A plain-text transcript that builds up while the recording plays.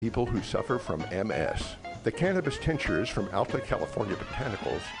People who suffer from MS. The cannabis tinctures from Alta California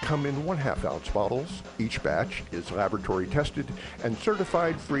Botanicals come in 1/2 ounce bottles. Each batch is laboratory tested and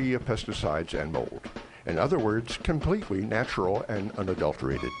certified free of pesticides and mold. In other words, completely natural and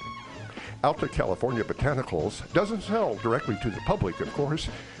unadulterated. Alta California Botanicals doesn't sell directly to the public, of course,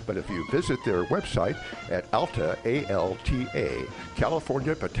 but if you visit their website at Alta, A-L-T-A,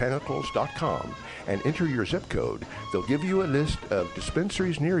 CaliforniaBotanicals.com and enter your zip code, they'll give you a list of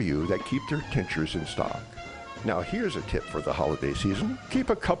dispensaries near you that keep their tinctures in stock. Now here's a tip for the holiday season. Keep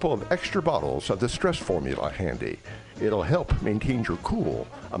a couple of extra bottles of the stress formula handy. It'll help maintain your cool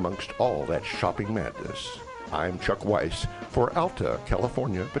amongst all that shopping madness. I'm Chuck Weiss for Alta,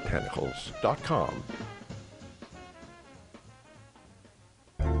 CaliforniaBotanicals.com.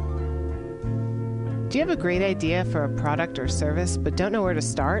 Do you have a great idea for a product or service but don't know where to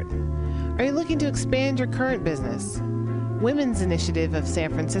start? Are you looking to expand your current business? Women's Initiative of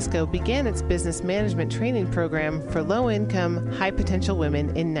San Francisco began its business management training program for low-income, high-potential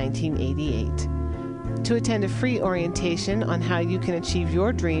women in 1988. To attend a free orientation on how you can achieve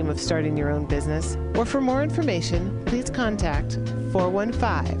your dream of starting your own business, or for more information, please contact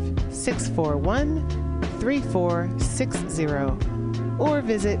 415-641-3460 or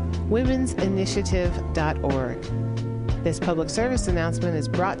visit womensinitiative.org. This public service announcement is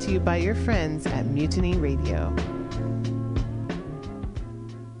brought to you by your friends at Mutiny Radio.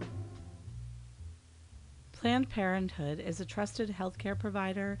 Planned Parenthood is a trusted healthcare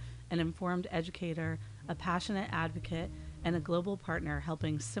provider, an informed educator, a passionate advocate, and a global partner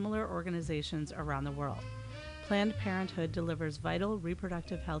helping similar organizations around the world. Planned Parenthood delivers vital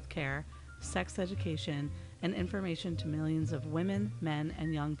reproductive health care, sex education, and information to millions of women, men,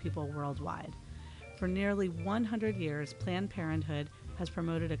 and young people worldwide. For nearly 100 years, Planned Parenthood has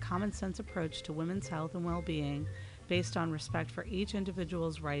promoted a common-sense approach to women's health and well-being based on respect for each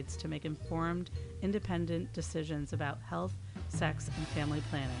individual's rights to make informed, independent decisions about health, sex, and family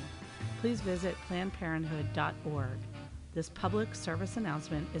planning. Please visit PlannedParenthood.org. This public service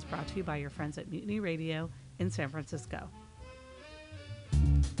announcement is brought to you by your friends at Mutiny Radio in San Francisco.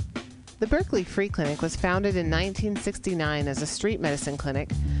 The Berkeley Free Clinic was founded in 1969 as a street medicine clinic,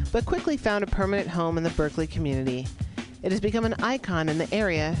 but quickly found a permanent home in the Berkeley community. It has become an icon in the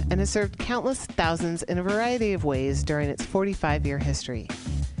area and has served countless thousands in a variety of ways during its 45-year history.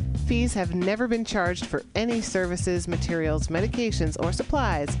 Fees have never been charged for any services, materials, medications, or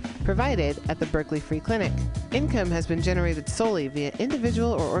supplies provided at the Berkeley Free Clinic. Income has been generated solely via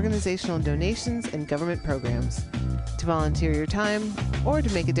individual or organizational donations and government programs. To volunteer your time or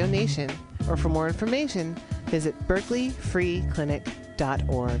to make a donation, or for more information, visit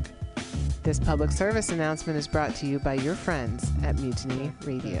berkeleyfreeclinic.org. This public service announcement is brought to you by your friends at Mutiny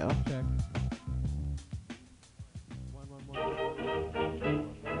Radio.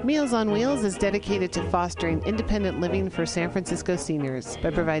 Meals on Wheels is dedicated to fostering independent living for San Francisco seniors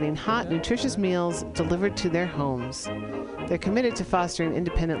by providing hot, nutritious meals delivered to their homes. They're committed to fostering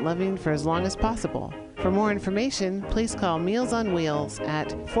independent living for as long as possible. For more information, please call Meals on Wheels at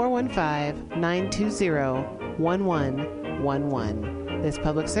 415-920-1111. This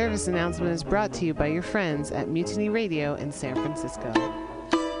public service announcement is brought to you by your friends at Mutiny Radio in San Francisco.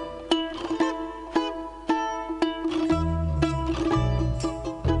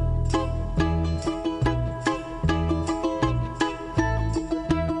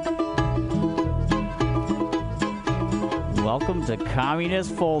 Welcome to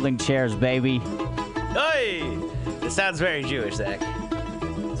Communist Folding Chairs, baby. Hey! It sounds very Jewish, Zach.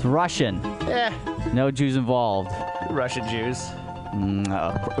 It's Russian. Yeah. No Jews involved. Russian Jews.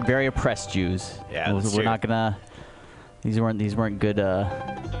 Very oppressed Jews. Yeah, that's We're true. not gonna. These weren't good.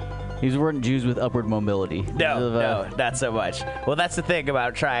 These weren't Jews with upward mobility. No, not so much. Well, that's the thing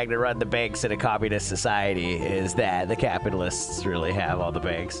about trying to run the banks in a communist society is that the capitalists really have all the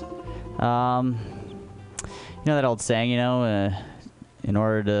banks. You know that old saying, in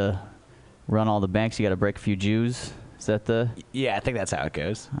order to run all the banks, you got to break a few Jews. Is that the? Yeah, I think that's how it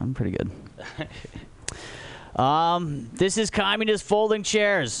goes. I'm pretty good. This is Communist Folding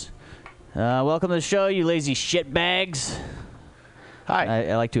Chairs. Welcome to the show, you lazy shitbags. Hi.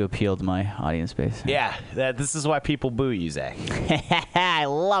 I like to appeal to my audience base. Yeah, this is why people boo you, Zach. I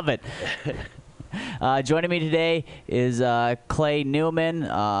love it. Joining me today is Clay Newman.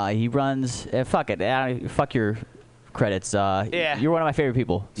 He runs... fuck it. Fuck your credits. Yeah. You're one of my favorite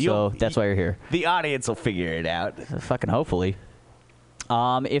people, so that's why you're here. The audience will figure it out. Fucking hopefully.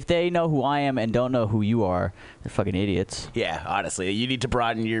 If they know who I am and don't know who you are, they're fucking idiots. Yeah, honestly. You need to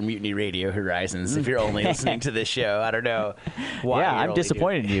broaden your Mutiny Radio horizons if you're only listening to this show. I don't know why. Yeah, I'm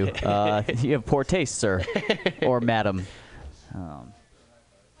disappointed in you. You have poor taste, sir. Or madam.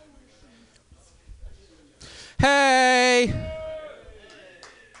 Hey!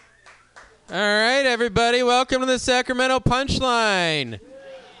 All right, everybody, welcome to the Sacramento Punchline.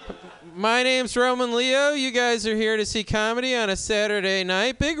 My name's Roman Leo. You guys are here to see comedy on a Saturday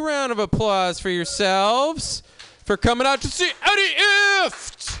night. Big round of applause for yourselves for coming out to see Eddie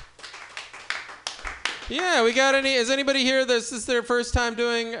Ift. Yeah, we got is anybody here? This is their first time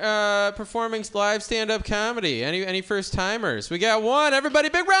doing performing live stand-up comedy. Any first timers? We got one. Everybody,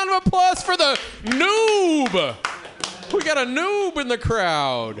 big round of applause for the noob. We got a noob in the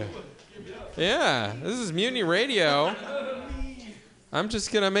crowd. Yeah, this is Mutiny Radio. I'm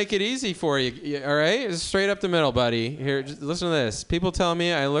just gonna make it easy for you. All right, just straight up the middle, buddy. Here, just listen to this. People tell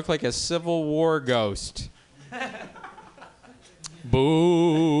me I look like a Civil War ghost.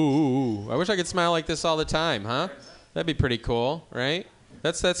 Boo! I wish I could smile like this all the time, huh? That'd be pretty cool, right?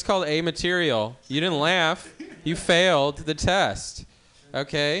 That's called amaterial. You didn't laugh. You failed the test.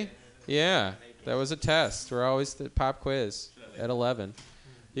 Okay? Yeah, that was a test. We're always the pop quiz at 11.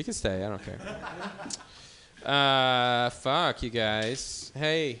 You can stay. I don't care. Fuck you guys.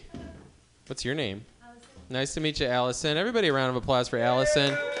 Hey, what's your name? Allison. Nice to meet you, Allison. Everybody, a round of applause for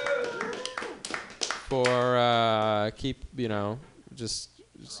Allison. For just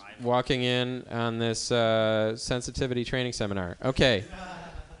walking in on this sensitivity training seminar. Okay.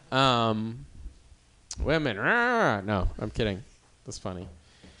 Women. No, I'm kidding. That's funny.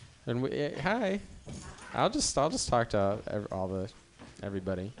 And hi. I'll just talk to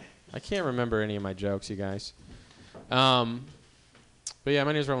everybody. I can't remember any of my jokes, you guys. But yeah,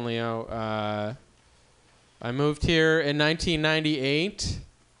 my name is Roman Leo. I moved here in 1998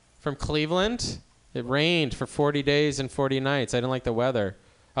 from Cleveland. It rained for 40 days and 40 nights. I didn't like the weather.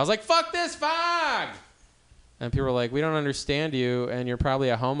 I was like, fuck this fog! And people were like, we don't understand you, and you're probably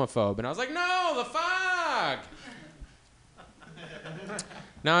a homophobe. And I was like, no, the fog!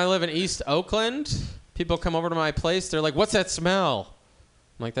 Now I live in East Oakland. People come over to my place. They're like, what's that smell?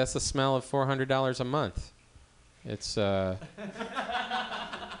 I'm like, that's the smell of $400 a month. It's,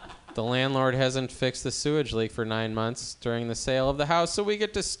 the landlord hasn't fixed the sewage leak for 9 months during the sale of the house, so we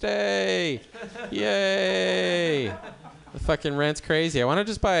get to stay. Yay. The fucking rent's crazy. I want to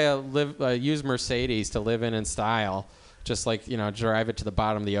just buy a used Mercedes to live in style. Just like, drive it to the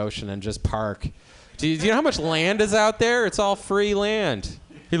bottom of the ocean and just park. Do you know how much land is out there? It's all free land.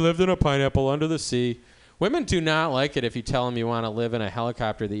 He lived in a pineapple under the sea. Women do not like it if you tell them you want to live in a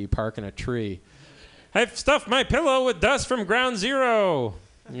helicopter that you park in a tree. I've stuffed my pillow with dust from ground zero.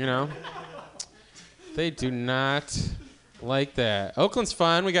 They do not like that. Oakland's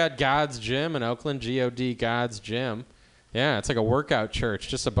fun. We got God's Gym in Oakland, G-O-D, God's Gym. Yeah, it's like a workout church.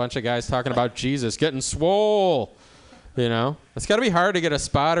 Just a bunch of guys talking about Jesus, getting swole. It's got to be hard to get a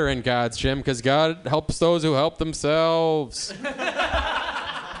spotter in God's Gym because God helps those who help themselves.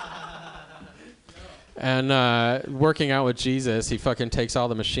 And working out with Jesus, he fucking takes all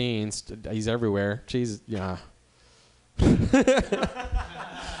the machines. He's everywhere. Jesus, yeah.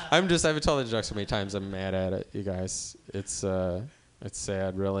 I've told the joke so many times. I'm mad at it, you guys. It's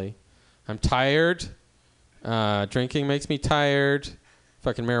sad, really. I'm tired. Drinking makes me tired.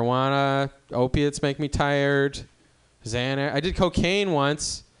 Fucking marijuana, opiates make me tired. Xanax. I did cocaine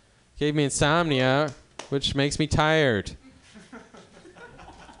once. Gave me insomnia, which makes me tired.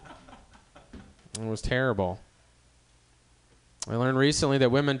 It was terrible. I learned recently that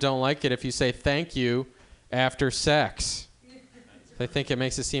women don't like it if you say thank you after sex. They think it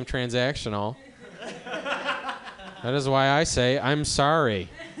makes it seem transactional. That is why I say I'm sorry.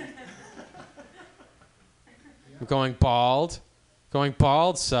 I'm going bald. Going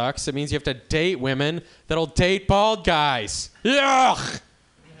bald sucks. It means you have to date women that'll date bald guys. Yuck!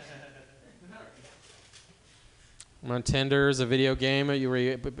 I'm on Tinder is a video game where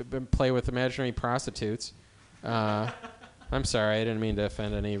you play with imaginary prostitutes. I'm sorry, I didn't mean to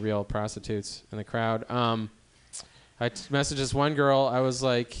offend any real prostitutes in the crowd. I messaged this one girl. I was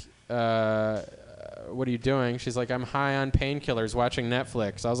like, what are you doing? She's like, I'm high on painkillers watching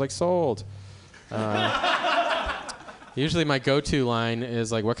Netflix. I was like, sold. Usually my go-to line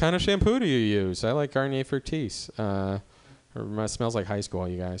is like, what kind of shampoo do you use? I like Garnier Fructis. It smells like high school,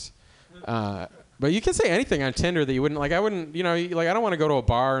 you guys. But you can say anything on Tinder that you wouldn't like. I wouldn't, I don't want to go to a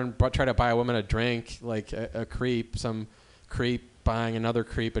bar and try to buy a woman a drink, like a creep, some creep buying another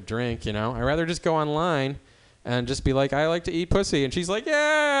creep a drink. I'd rather just go online and just be like, I like to eat pussy, and she's like,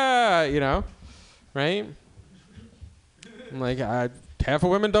 yeah, right? I'm like, half of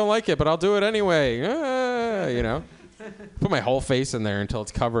women don't like it, but I'll do it anyway, Put my whole face in there until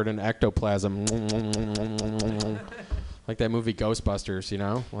it's covered in ectoplasm. Like that movie Ghostbusters,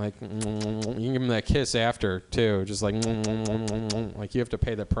 Like, you can give them that kiss after, too. Just like you have to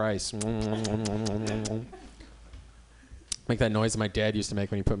pay the price. Make that noise that my dad used to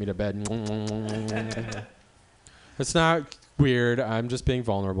make when he put me to bed. It's not weird. I'm just being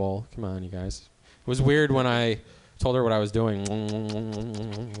vulnerable. Come on, you guys. It was weird when I told her what I was doing.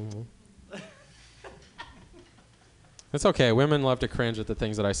 It's okay. Women love to cringe at the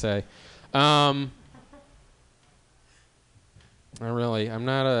things that I say. I'm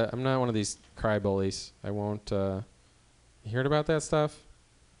not one of these cry bullies. I won't. You heard about that stuff?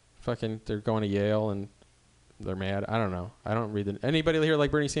 Fucking, they're going to Yale and they're mad. I don't know. I don't read the. Anybody here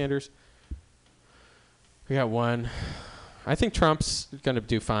like Bernie Sanders? We got one. I think Trump's gonna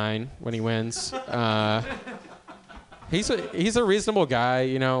do fine when he wins. He's a reasonable guy,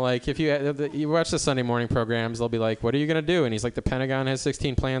 you know. Like if you watch the Sunday morning programs, they'll be like, "What are you gonna do?" And he's like, "The Pentagon has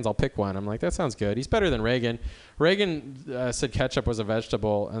 16 plans. I'll pick one." I'm like, "That sounds good." He's better than Reagan. Reagan said ketchup was a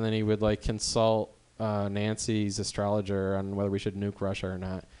vegetable, and then he would like consult Nancy's astrologer on whether we should nuke Russia or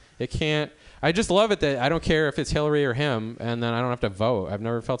not. It can't. I just love it that I don't care if it's Hillary or him, and then I don't have to vote. I've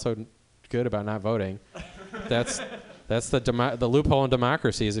never felt so good about not voting. That's the loophole in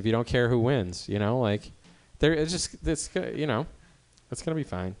democracy is if you don't care who wins, you know, like it's you know, it's gonna be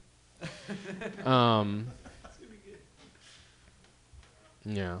fine.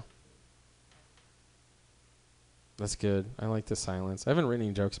 Yeah, that's good. I like the silence. I haven't written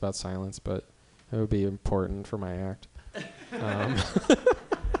any jokes about silence, but it would be important for my act.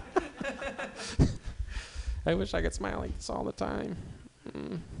 I wish I could smile like this all the time.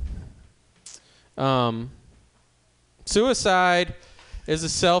 Suicide is a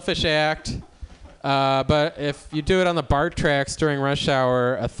selfish act, but if you do it on the BART tracks during rush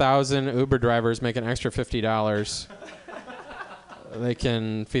hour, 1,000 Uber drivers make an extra $50. They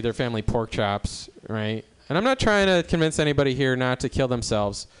can feed their family pork chops, right? And I'm not trying to convince anybody here not to kill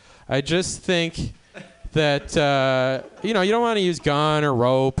themselves. I just think that, you know, you don't want to use gun or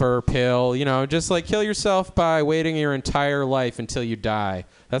rope or pill, you know, just like kill yourself by waiting your entire life until you die.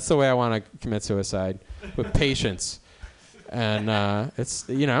 That's the way I want to commit suicide, with patience. And it's,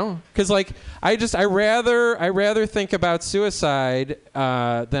 you know, because like I rather think about suicide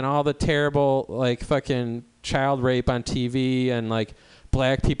than all the terrible like fucking child rape on TV and like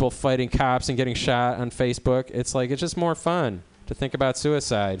black people fighting cops and getting shot on Facebook. It's like it's just more fun to think about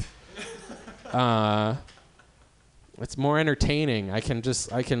suicide. It's more entertaining. I can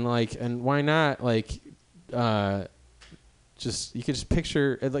like, and why not like, you could just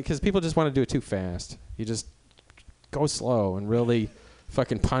picture it, like, because people just want to do it too fast. You just go slow and really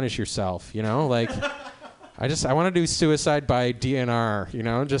fucking punish yourself, you know? Like, I want to do suicide by DNR, you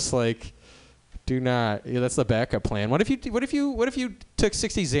know? Just like, do not. Yeah, that's the backup plan. What if you took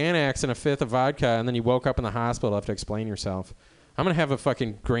 60 Xanax and a fifth of vodka and then you woke up in the hospital to have to explain yourself? I'm going to have a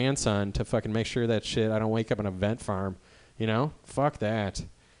fucking grandson to fucking make sure that shit, I don't wake up in a vent farm, you know? Fuck that.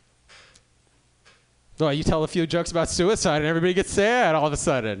 Oh, you tell a few jokes about suicide and everybody gets sad all of a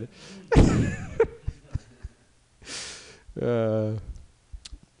sudden.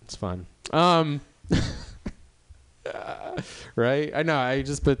 It's fun. Right? I know,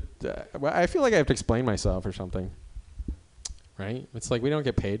 well, I feel like I have to explain myself or something. Right? It's like we don't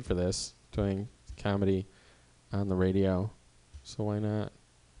get paid for this, doing comedy on the radio. So why not?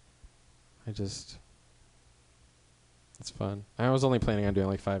 It's fun. I was only planning on doing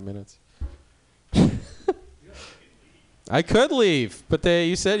like 5 minutes. I could leave, but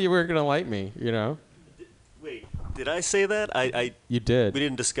you said you weren't going to light me, you know? Wait, did I say that? You did. We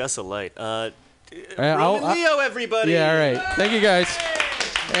didn't discuss a light. Roman Leo, everybody! Yeah, all right. Thank you, guys.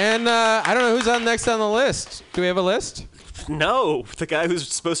 And I don't know who's on next on the list. Do we have a list? No, the guy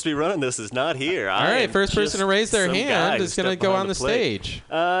who's supposed to be running this is not here. All right, first person to raise their hand is going to go on the stage.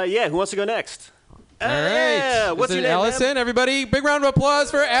 Yeah, who wants to go next? All right. Yeah. What's your name, Allison, ma'am? everybody. Big round of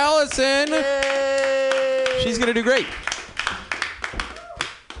applause for Allison. Yay! She's going to do great.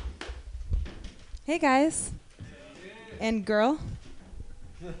 Hey, guys. And girl.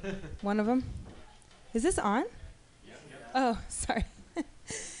 One of them. Is this on? Yeah. Oh, sorry.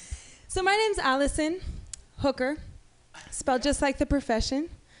 So my name's Allison Hooker, spelled just like the profession.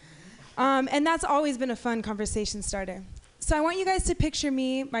 And that's always been a fun conversation starter. So I want you guys to picture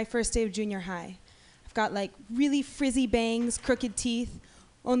me my first day of junior high. I've got like really frizzy bangs, crooked teeth,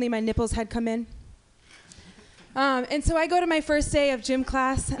 only my nipples had come in. And so I go to my first day of gym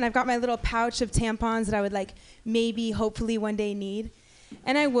class, and I've got my little pouch of tampons that I would like maybe, hopefully one day need.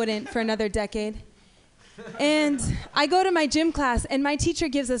 And I wouldn't for another decade. And I go to my gym class, and my teacher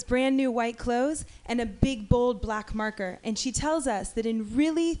gives us brand new white clothes and a big, bold black marker. And she tells us that in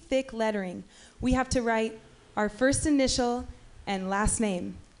really thick lettering, we have to write our first initial and last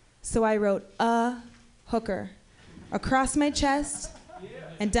name. So I wrote, Hooker, across my chest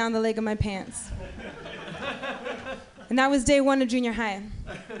and down the leg of my pants. And that was day 1 of junior high.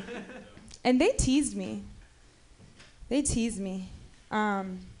 And they teased me. They teased me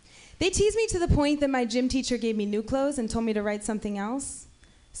to the point that my gym teacher gave me new clothes and told me to write something else.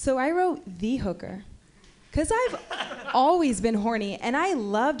 So I wrote The Hooker. Because I've always been horny, and I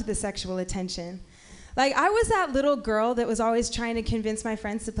loved the sexual attention. Like, I was that little girl that was always trying to convince my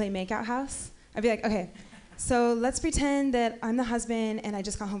friends to play Makeout House. I'd be like, okay, so let's pretend that I'm the husband and I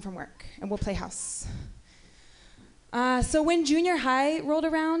just got home from work, and we'll play house. So when junior high rolled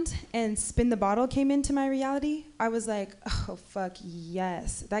around and Spin the Bottle came into my reality, I was like, oh, fuck,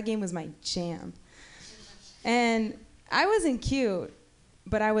 yes. That game was my jam. And I wasn't cute,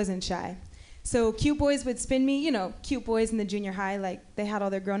 but I wasn't shy. So cute boys would spin me, you know, cute boys in the junior high, like they had all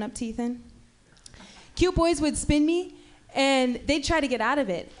their grown-up teeth in. Cute boys would spin me, and they'd try to get out of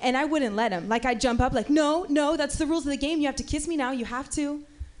it, and I wouldn't let them. Like, I'd jump up like, no, that's the rules of the game. You have to kiss me now. You have to.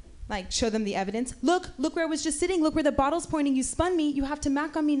 Like, show them the evidence. Look where I was just sitting. Look where the bottle's pointing. You spun me. You have to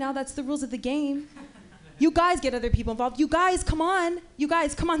mac on me now. That's the rules of the game. You guys get other people involved. You guys, come on.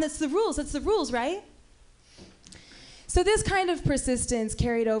 That's the rules, right? So this kind of persistence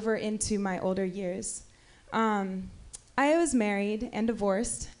carried over into my older years. I was married and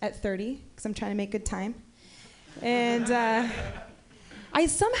divorced at 30, because I'm trying to make good time. And I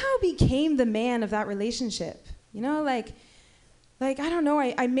somehow became the man of that relationship. You know, like I don't know,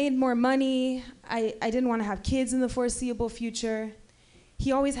 I made more money. I didn't want to have kids in the foreseeable future.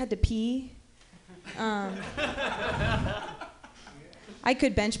 He always had to pee. I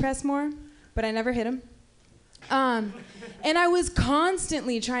could bench press more, but I never hit him. And I was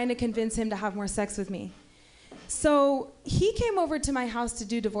constantly trying to convince him to have more sex with me. So he came over to my house to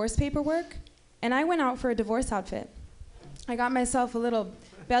do divorce paperwork, and I went out for a divorce outfit. I got myself a little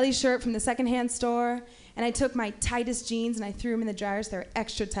belly shirt from the secondhand store, and I took my tightest jeans and I threw them in the dryers. They were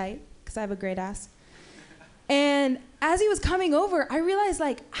extra tight, because I have a great ass. And as he was coming over, I realized,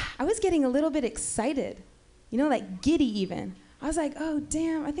 like, I was getting a little bit excited, you know, like giddy even. I was like, oh,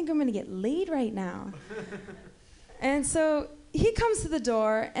 damn, I think I'm gonna get laid right now. And so he comes to the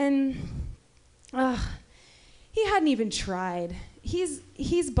door, and he hadn't even tried.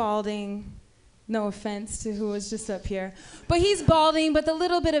 He's balding. No offense to who was just up here. But he's balding, but the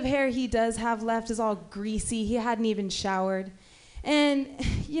little bit of hair he does have left is all greasy. He hadn't even showered. And,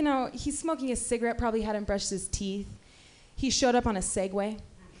 you know, he's smoking a cigarette, probably hadn't brushed his teeth. He showed up on a Segway.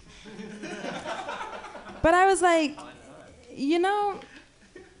 But I was like, you know,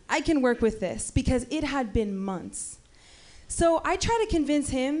 I can work with this, because it had been months. So I try to convince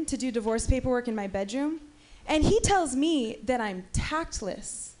him to do divorce paperwork in my bedroom, and he tells me that I'm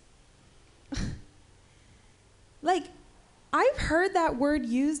tactless. Like, I've heard that word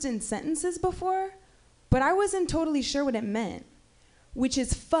used in sentences before, but I wasn't totally sure what it meant, which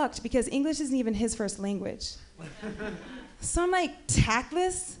is fucked, because English isn't even his first language. So I'm like,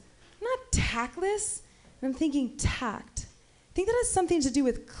 tactless? I'm not tactless. And I'm thinking tact. I think that has something to do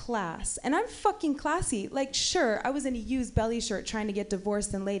with class. And I'm fucking classy. Like, sure, I was in a used belly shirt trying to get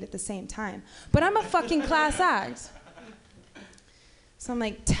divorced and laid at the same time. But I'm a fucking class act. So I'm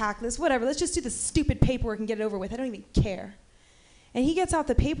like, tactless, whatever. Let's just do the stupid paperwork and get it over with. I don't even care. And he gets out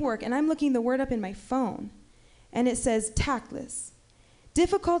the paperwork, and I'm looking the word up in my phone. And it says tactless.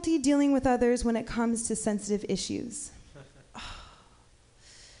 Difficulty dealing with others when it comes to sensitive issues. So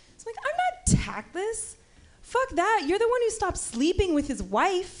I'm like, I'm not tactless. Fuck that. You're the one who stopped sleeping with his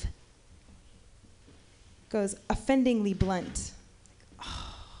wife. Goes offendingly blunt.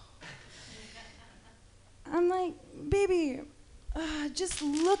 I'm like, baby, just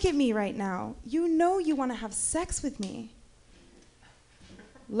look at me right now. You know you want to have sex with me.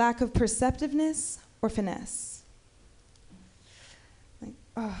 Lack of perceptiveness or finesse. Like,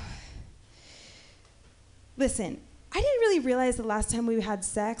 Listen, I didn't really realize the last time we had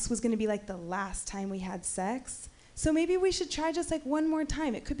sex was going to be like the last time we had sex. So maybe we should try just like one more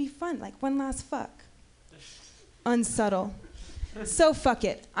time. It could be fun, like one last fuck. Unsubtle. So fuck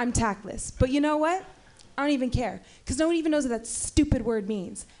it. I'm tactless. But you know what? I don't even care, because no one even knows what that stupid word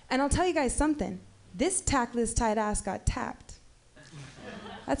means. And I'll tell you guys something. This tactless tight ass got tapped.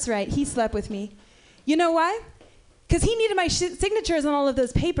 That's right. He slept with me. You know why? Because he needed my signatures on all of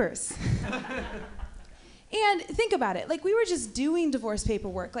those papers. And think about it. Like, we were just doing divorce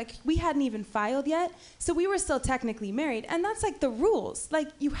paperwork. Like, we hadn't even filed yet, so we were still technically married. And that's like the rules. Like,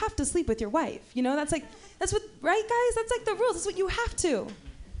 you have to sleep with your wife. You know, that's what, right, guys? That's like the rules. That's what you have to.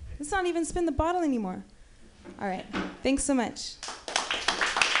 It's not even spin the bottle anymore. All right. Thanks so much.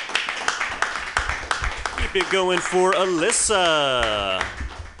 Keep it going for Alyssa.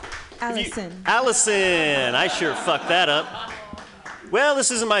 Allison. Allison. I sure fucked that up. Well,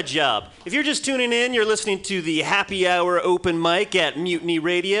 this isn't my job. If you're just tuning in, you're listening to the Happy Hour Open Mic at Mutiny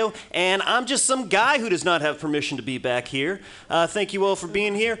Radio, and I'm just some guy who does not have permission to be back here. Thank you all for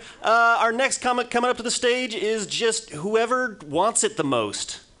being here. Our next comic coming up to the stage is just whoever wants it the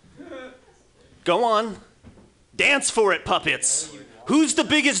most. Go on. Dance for it, puppets. Who's the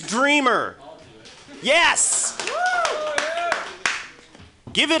biggest dreamer? Yes!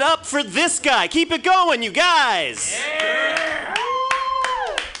 Give it up for this guy. Keep it going, you guys. Yeah.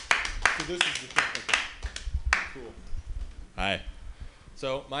 So this is the thing. Okay. Cool. Hi.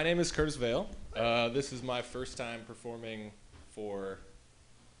 So my name is Curtis Vale. This is my first time performing for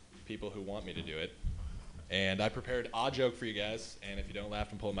people who want me to do it. And I prepared a joke for you guys, and if you don't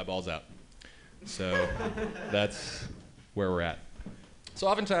laugh, I'm pulling my balls out. So that's where we're at. So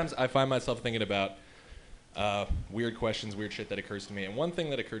oftentimes I find myself thinking about weird questions, weird shit that occurs to me. And one thing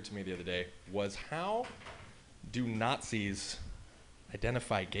that occurred to me the other day was, how do Nazis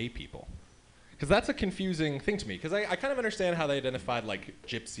identify gay people? Because that's a confusing thing to me. Because I kind of understand how they identified like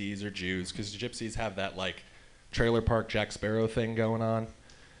gypsies or Jews, because gypsies have that like trailer park Jack Sparrow thing going on,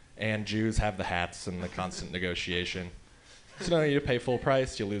 and Jews have the hats and the constant negotiation. So no, you pay full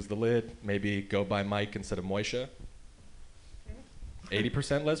price, you lose the lid, maybe go by Mike instead of Moishe.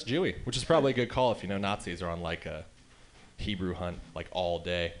 80% less Jewy, which is probably a good call if you know Nazis are on like a Hebrew hunt like all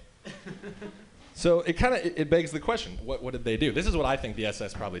day. So it begs the question, what did they do? This is what I think the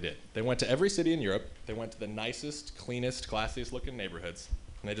SS probably did. They went to every city in Europe, they went to the nicest, cleanest, classiest looking neighborhoods,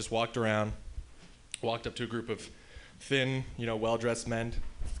 and they just walked around, walked up to a group of thin, well-dressed men.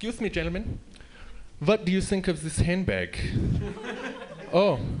 Excuse me, gentlemen. What do you think of this handbag?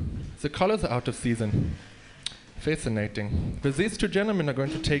 Oh, the colors are out of season. Fascinating. But these two gentlemen are going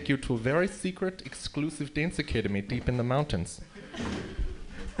to take you to a very secret, exclusive dance academy deep in the mountains.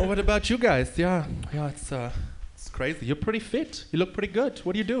 Oh, what about you guys? Yeah, it's crazy. You're pretty fit. You look pretty good.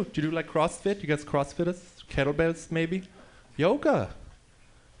 What do? Do you do like CrossFit? You guys CrossFitters? Kettlebells, maybe? Yoga.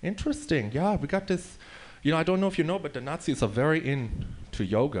 Interesting. Yeah, we got this. I don't know if you know, but the Nazis are very into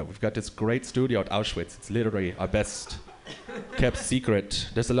yoga. We've got this great studio at Auschwitz. It's literally our best kept secret.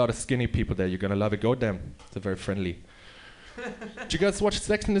 There's a lot of skinny people there. You're gonna love it. Go them. They're very friendly. Did you guys watch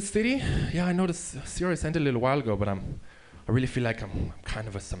Sex and the City? Yeah, I know this series ended a little while ago, but I really feel like I'm kind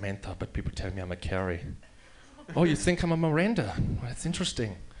of a Samantha, but people tell me I'm a Carrie. Oh, you think I'm a Miranda? Well, that's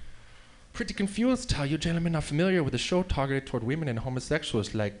interesting. Pretty confused how you gentlemen are familiar with a show targeted toward women and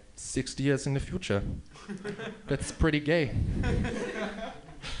homosexuals like 60 years in the future. That's pretty gay.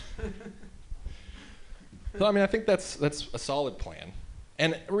 So, I think that's a solid plan.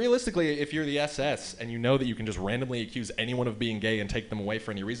 And realistically, if you're the SS and you know that you can just randomly accuse anyone of being gay and take them away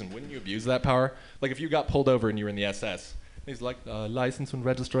for any reason, wouldn't you abuse that power? Like if you got pulled over and you were in the SS, and he's like, license and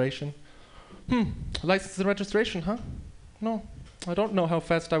registration? License and registration, huh? No, I don't know how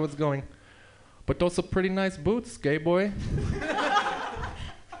fast I was going. But those are pretty nice boots, gay boy.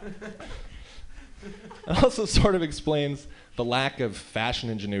 It also sort of explains the lack of fashion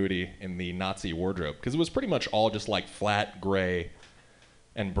ingenuity in the Nazi wardrobe, because it was pretty much all just like flat gray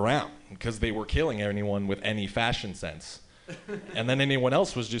and brown, because they were killing anyone with any fashion sense. And then anyone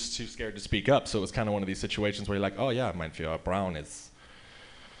else was just too scared to speak up, so it was kind of one of these situations where you're like, oh yeah, mein Führer, brown's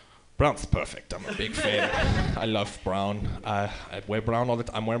perfect. I'm a big fan. I love brown. I wear brown all the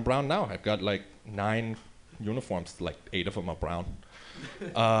time. I'm wearing brown now. I've got like 9 uniforms, like 8 of them are brown.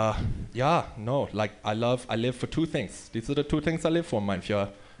 I live for 2 things. These are the 2 things I live for, mein Führer.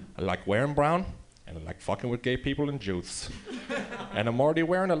 I like wearing brown, and I like fucking with gay people and Jews. And I'm already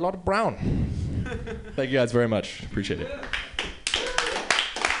wearing a lot of brown. Thank you guys very much. Appreciate it.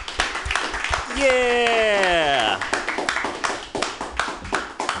 Yeah!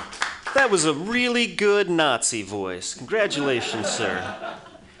 That was a really good Nazi voice. Congratulations, sir.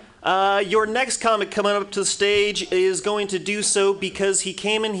 Your next comic coming up to the stage is going to do so because he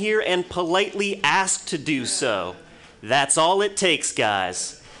came in here and politely asked to do so. That's all it takes,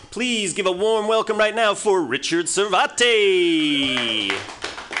 guys. Please give a warm welcome right now for Richard Servate.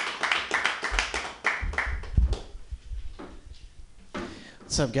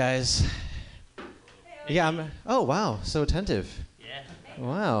 What's up, guys? Yeah, oh, wow, so attentive. Yeah.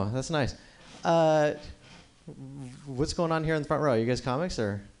 Wow, that's nice. What's going on here in the front row? Are you guys comics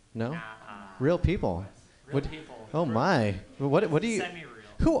or no? Real people. Real people. Oh my. What do you? Semi-real.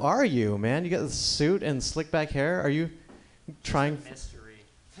 Who are you, man? You got the suit and slick back hair. Are you trying? Mystery.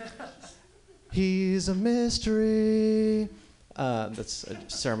 He's a mystery. That's a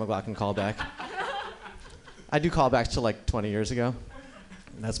Sarah McLachlan callback. I do callbacks to like 20 years ago.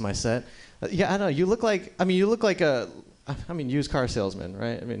 That's my set. Yeah, I know. You look like. You look like a. used car salesman,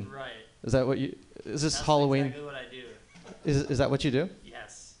 right? Right. Is that what you? Is this Halloween? That's exactly what I do. Is that what you do?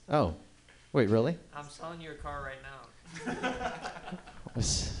 Yes. Oh, wait, really? I'm selling you a car right now.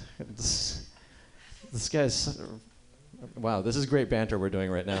 This guy's... Wow, this is great banter we're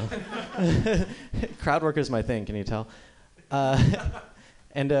doing right now. Crowd work is my thing, can you tell?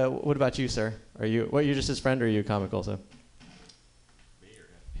 And what about you, sir? You're just his friend, or are you a comic also? Me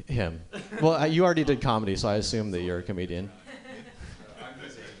or him? Well, you already did comedy, so I assume that you're a comedian. I'm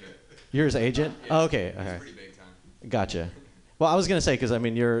his agent. You're his agent? Yeah, Oh, okay. he's Okay. pretty big time. Gotcha. Well, I was gonna say, because I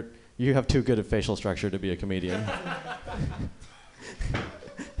mean, you have too good a facial structure to be a comedian.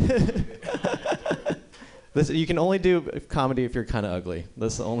 Listen, you can only do comedy if you're kind of ugly.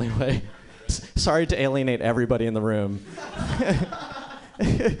 That's the only way. Sorry to alienate everybody in the room,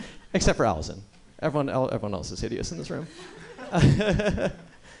 except for Allison. Everyone else is hideous in this room.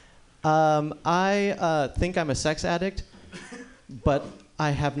 I think I'm a sex addict, but I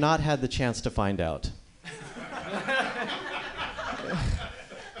have not had the chance to find out.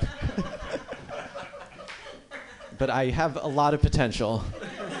 But I have a lot of potential.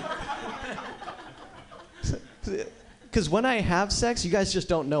 Because when I have sex, you guys just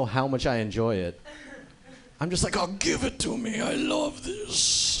don't know how much I enjoy it. I'm just like, oh, give it to me. I love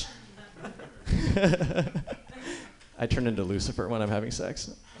this. I turn into Lucifer when I'm having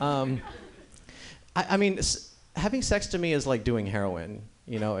sex. I mean, having sex to me is like doing heroin.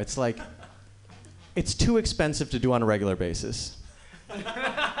 You know, it's like, it's too expensive to do on a regular basis.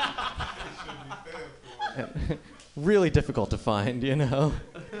 Really difficult to find, you know?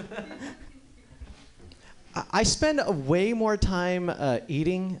 I spend way more time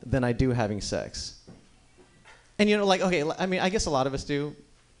eating than I do having sex. And you know, like, okay, I mean, I guess a lot of us do.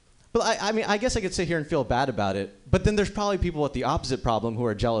 But I mean, I guess I could sit here and feel bad about it. But then there's probably people with the opposite problem who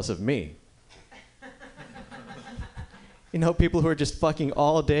are jealous of me. You know, people who are just fucking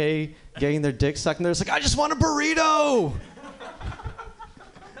all day, getting their dick sucked, and they're just like, I just want a burrito!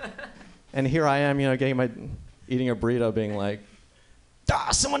 And here I am, you know, eating a burrito, being like,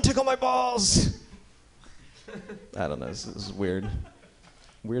 someone tickle my balls! I don't know, this is weird.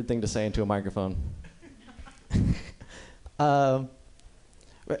 Weird thing to say into a microphone. I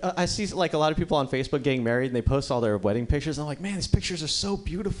see like a lot of people on Facebook getting married, and they post all their wedding pictures, and I'm like, man, these pictures are so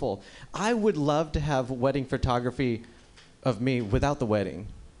beautiful. I would love to have wedding photography of me without the wedding.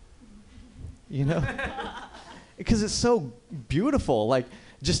 You know? Because it's so beautiful. Like,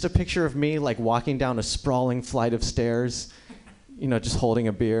 just a picture of me like walking down a sprawling flight of stairs, you know, just holding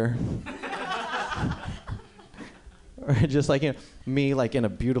a beer. Or just like, you know, me like in a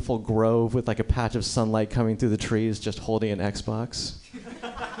beautiful grove with like a patch of sunlight coming through the trees, just holding an Xbox.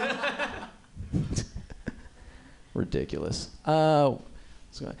 Ridiculous. I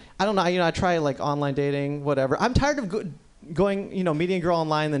don't know. You know, I try like online dating, whatever. I'm tired of going, you know, meeting a girl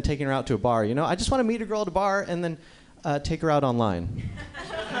online and then taking her out to a bar. You know, I just want to meet a girl at a bar and then take her out online.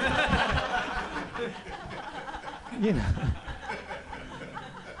 You know.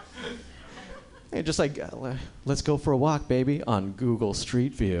 And just like, let's go for a walk, baby, on Google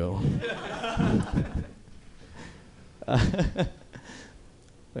Street View. Thanks,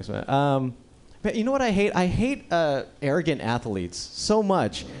 man. But you know what I hate? I hate arrogant athletes so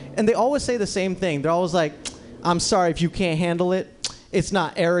much. And they always say the same thing. They're always like, I'm sorry if you can't handle it. It's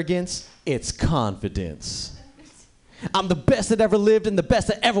not arrogance, it's confidence. I'm the best that ever lived and the best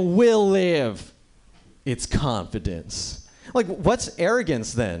that ever will live. It's confidence. Like, what's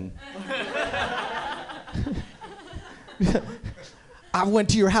arrogance then? I went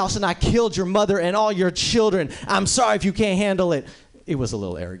to your house and I killed your mother and all your children. I'm sorry if you can't handle it. It was a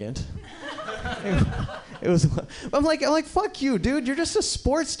little arrogant. It was. I'm like, fuck you, dude. You're just a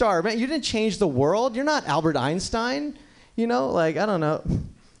sports star, man. You didn't change the world. You're not Albert Einstein. You know, like, I don't know.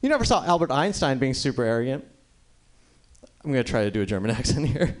 You never saw Albert Einstein being super arrogant. I'm gonna try to do a German accent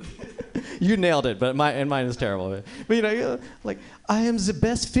here. You nailed it, but mine is terrible. But you know, like, I am the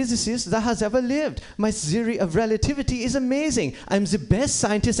best physicist that has ever lived. My theory of relativity is amazing. I'm the best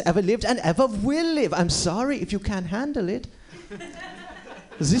scientist ever lived and ever will live. I'm sorry if you can't handle it.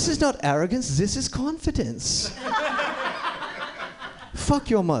 This is not arrogance, this is confidence. Fuck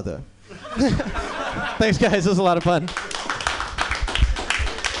your mother. Thanks, guys. This was a lot of fun.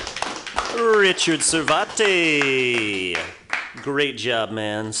 Richard Servate. Great job,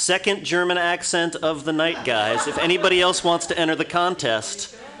 man. Second German accent of the night, guys. If anybody else wants to enter the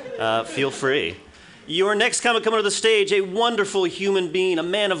contest, feel free. Your next comic coming to the stage, a wonderful human being, a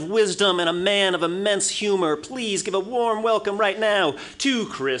man of wisdom and a man of immense humor. Please give a warm welcome right now to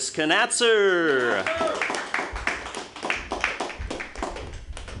Chris Knatzer.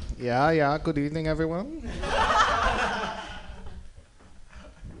 Yeah, good evening, everyone.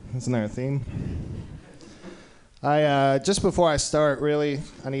 Isn't there a theme? Just before I start, really,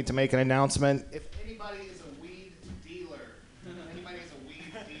 I need to make an announcement. If anybody is a weed dealer,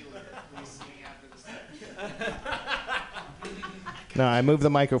 please see me after the set. No, I moved the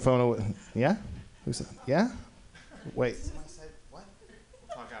microphone away. Yeah? Who's that? Yeah? Wait. What?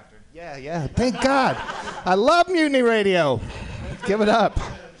 Talk after. Yeah. Thank God. I love Mutiny Radio. Give it up.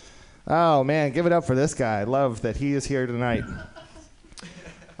 Oh, man, give it up for this guy. I love that he is here tonight.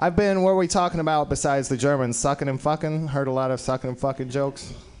 What were we talking about besides the Germans? Sucking and fucking? Heard a lot of sucking and fucking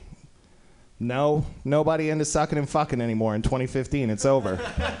jokes? No, nobody into sucking and fucking anymore in 2015. It's over.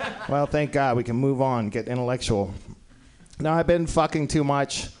 Well, thank God. We can move on, get intellectual. No, I've been fucking too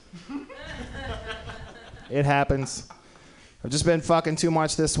much. It happens. I've just been fucking too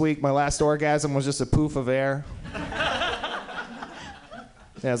much this week. My last orgasm was just a poof of air.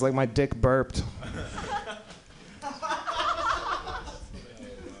 Yeah, it's like my dick burped.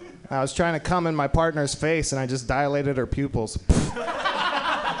 I was trying to come in my partner's face, and I just dilated her pupils.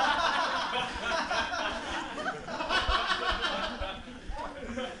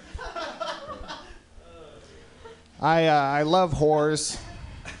 I love whores.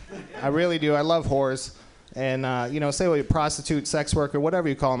 I really do. I love whores. And, say what you prostitute, sex worker, whatever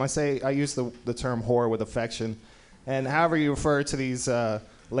you call them. I use the term whore with affection. And however you refer to these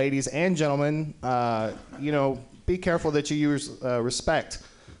ladies and gentlemen, be careful that you use respect.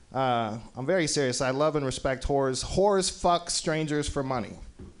 I'm very serious. I love and respect whores. Whores fuck strangers for money.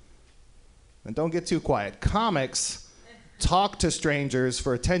 And don't get too quiet. Comics talk to strangers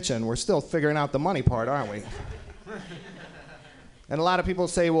for attention. We're still figuring out the money part, aren't we? And a lot of people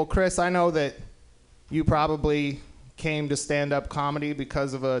say, well, Chris, I know that you probably came to stand-up comedy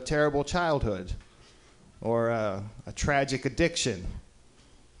because of a terrible childhood or a tragic addiction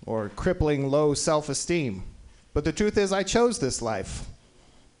or crippling low self-esteem. But the truth is I chose this life.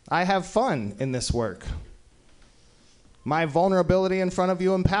 I have fun in this work. My vulnerability in front of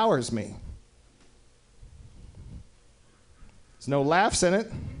you empowers me. There's no laughs in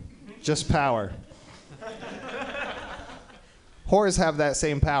it, just power. Whores have that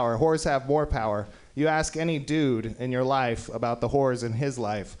same power. Whores have more power. You ask any dude in your life about the whores in his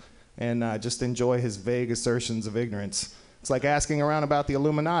life and just enjoy his vague assertions of ignorance. It's like asking around about the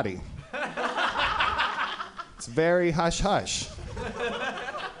Illuminati. It's very hush-hush.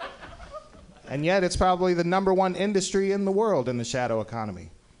 And yet it's probably the #1 industry in the world in the shadow economy.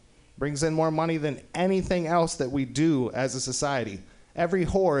 Brings in more money than anything else that we do as a society. Every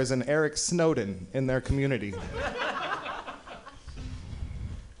whore is an Eric Snowden in their community.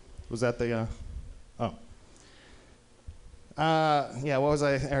 Was that the, what was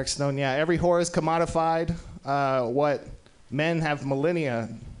I? Eric Snowden, yeah. Every whore is commodified. What men have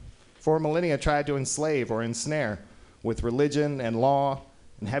for millennia tried to enslave or ensnare with religion and law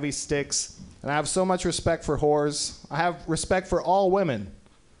and heavy sticks. And I have so much respect for whores. I have respect for all women.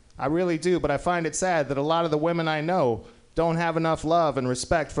 I really do, but I find it sad that a lot of the women I know don't have enough love and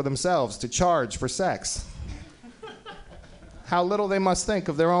respect for themselves to charge for sex. How little they must think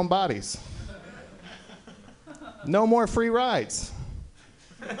of their own bodies. No more free rides.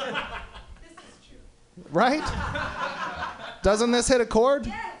 Right? Doesn't this hit a chord?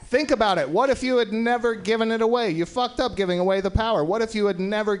 Yes. Think about it. What if you had never given it away? You fucked up giving away the power. What if you had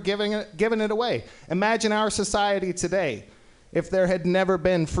never given it away? Imagine our society today if there had never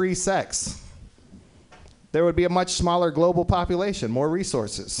been free sex. There would be a much smaller global population, more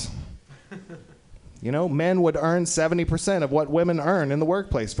resources. Men would earn 70% of what women earn in the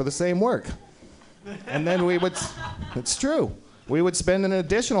workplace for the same work. And then it's true, we would spend an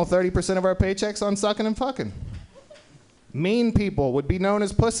additional 30% of our paychecks on sucking and fucking. Mean people would be known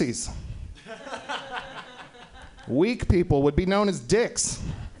as pussies. Weak people would be known as dicks.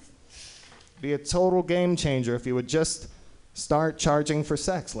 Be a total game changer if you would just start charging for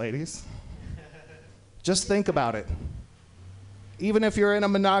sex, ladies. Just think about it. Even if you're in a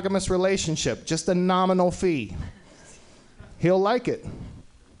monogamous relationship, just a nominal fee. He'll like it.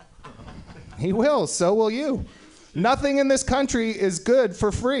 He will, so will you. Nothing in this country is good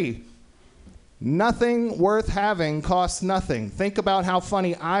for free. Nothing worth having costs nothing. Think about how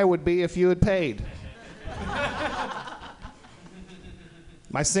funny I would be if you had paid.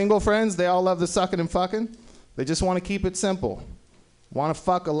 My single friends, they all love the sucking and fucking. They just want to keep it simple. Want to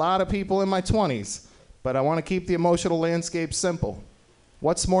fuck a lot of people in my 20s, but I want to keep the emotional landscape simple.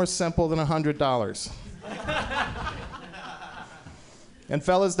 What's more simple than $100? And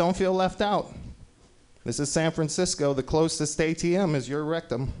fellas, don't feel left out. This is San Francisco. The closest ATM is your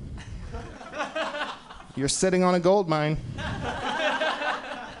rectum. You're sitting on a gold mine.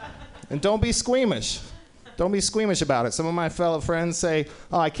 And don't be squeamish. Don't be squeamish about it. Some of my fellow friends say,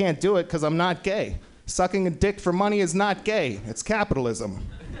 oh, I can't do it because I'm not gay. Sucking a dick for money is not gay. It's capitalism.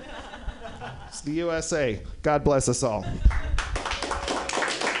 It's the USA. God bless us all.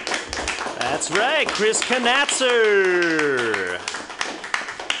 That's right, Chris Knatzer.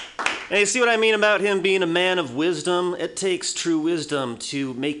 And you see what I mean about him being a man of wisdom? It takes true wisdom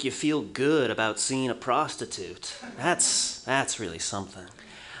to make you feel good about seeing a prostitute. That's really something.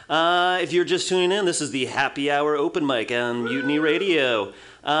 If you're just tuning in, this is the Happy Hour Open Mic on Mutiny Radio.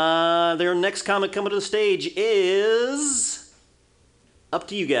 Their next comic coming to the stage is... up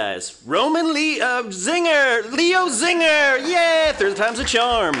to you guys. Zinger! Leo Zinger! Yeah! Third time's a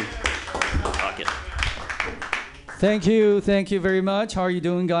charm. Fuck it. Thank you very much. How are you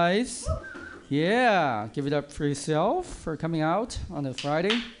doing, guys? Yeah, give it up for yourself for coming out on a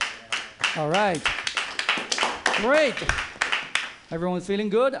Friday. All right, great. Everyone's feeling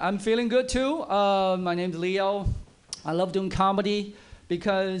good? I'm feeling good too. My name's Leo. I love doing comedy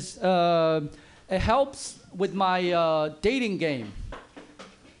because it helps with my dating game.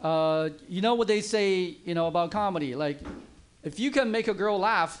 You know what they say, about comedy? Like, if you can make a girl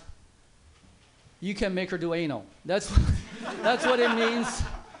laugh, you can make her do anal. That's what it means.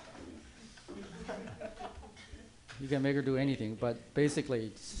 You can make her do anything, but basically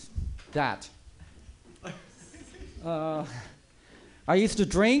it's that. I used to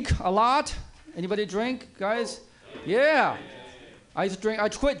drink a lot. Anybody drink, guys? Yeah. I used to drink. I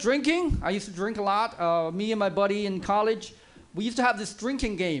quit drinking. I used to drink a lot. Me and my buddy in college, we used to have this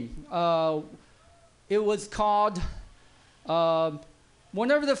drinking game. It was called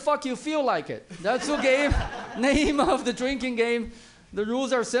Whenever the Fuck You Feel Like It. That's the name of the drinking game. The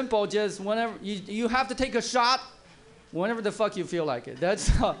rules are simple. Just whenever you have to take a shot whenever the fuck you feel like it.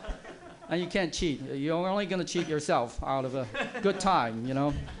 That's and you can't cheat. You're only going to cheat yourself out of a good time,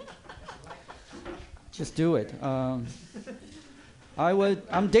 Just do it. I'm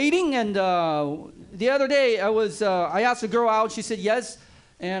dating, and the other day I asked a girl out. She said yes,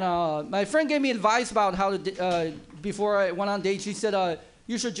 and my friend gave me advice about how to before I went on date. She said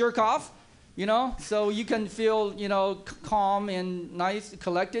you should jerk off, so you can feel calm and nice,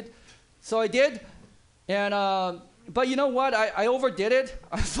 collected. So I did, and but you know what? I overdid it.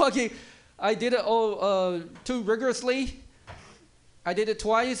 I did it too rigorously. I did it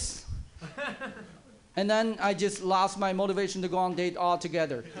twice. And then I just lost my motivation to go on date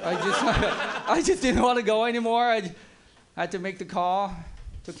altogether. I just didn't want to go anymore. I had to make the call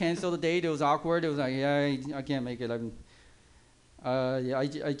to cancel the date. It was awkward. It was like, yeah, I can't make it. I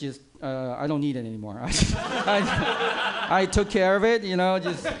don't need it anymore. I took care of it,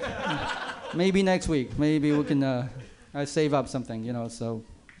 just maybe next week. Maybe we can save up something, so.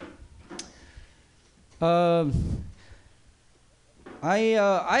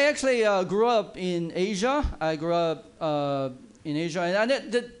 I actually grew up in Asia. I grew up in Asia. And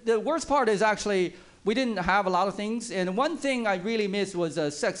the worst part is actually we didn't have a lot of things. And one thing I really missed was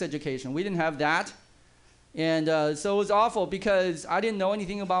sex education. We didn't have that. And so it was awful because I didn't know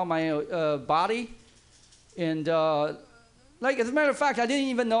anything about my body. And as a matter of fact, I didn't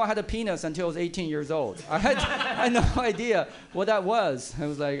even know I had a penis until I was 18 years old. I had no idea what that was. I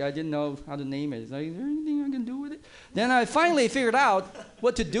was like, I didn't know how to name it. It's like, is there anything I can do with it? Then I finally figured out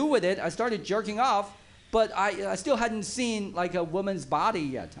what to do with it. I started jerking off, but I still hadn't seen like a woman's body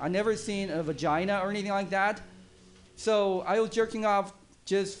yet. I never seen a vagina or anything like that. So I was jerking off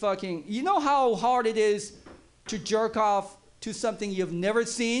just fucking. You know how hard it is to jerk off to something you've never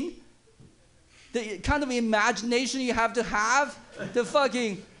seen? The kind of imagination you have, the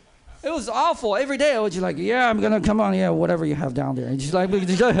fucking, it was awful. Every day I was just like, yeah, I'm gonna come on, yeah, whatever you have down there. And just like,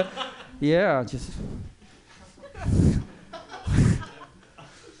 yeah, just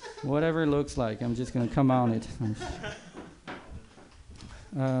whatever it looks like, I'm just gonna come on it.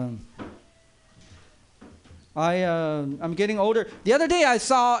 I'm getting older. The other day I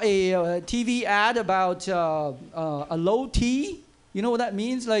saw a TV ad about a low T. You know what that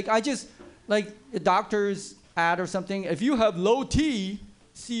means? Like a doctor's ad or something. If you have low T,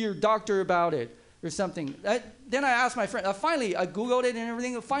 see your doctor about it or something. Then I asked my friend. Finally, I Googled it and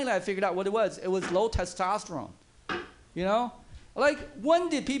everything. Finally, I figured out what it was. It was low testosterone. Like when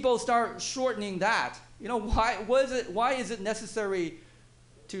did people start shortening that? Why is it necessary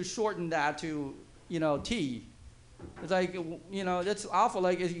to shorten that to T? It's like that's awful.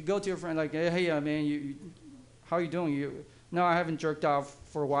 Like if you go to your friend like, hey man, how are you doing? No, I haven't jerked off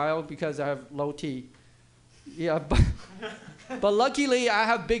for a while because I have low T. Yeah, but luckily I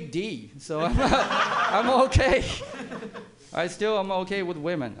have big D, so I'm okay. I'm okay with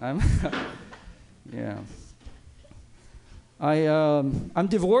women. Yeah. I'm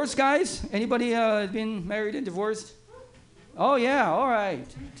divorced, guys. Anybody been married and divorced? Oh yeah, all right.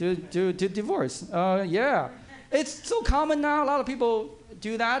 To divorce. Yeah, it's so common now. A lot of people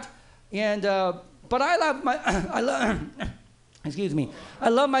do that, and but I love my I love excuse me. I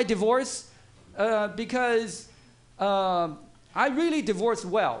love my divorce because I really divorced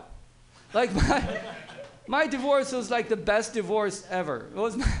well. Like my divorce was like the best divorce ever. It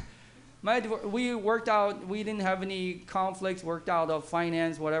was my divorce. We worked out. We didn't have any conflicts. Worked out of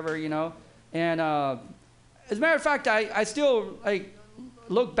finance, whatever, you know, and. As a matter of fact, I still like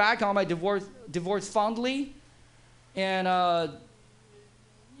look back on my divorce fondly, and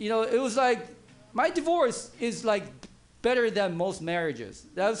you know, it was like my divorce is like better than most marriages.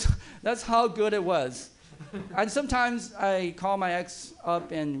 That's how good it was. And sometimes I call my ex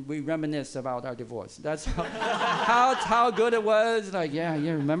up and we reminisce about our divorce. That's how good it was. Like, yeah,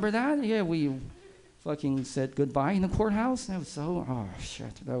 you remember that? Yeah, we fucking said goodbye in the courthouse. That was so, oh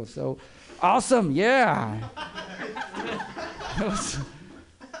shit, that was so awesome. Yeah. That was,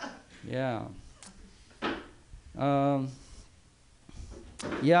 yeah.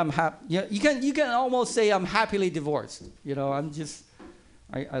 Yeah, I'm happy. Yeah, you can almost say I'm happily divorced. You know, I'm just,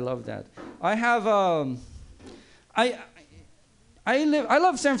 I love that. I have I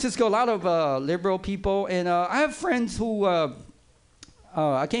love San Francisco. A lot of liberal people, and I have friends who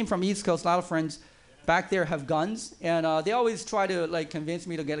I came from East Coast. A lot of friends back there have guns, and they always try to like convince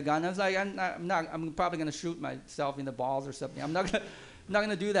me to get a gun. I was like, I'm probably gonna shoot myself in the balls or something. I'm not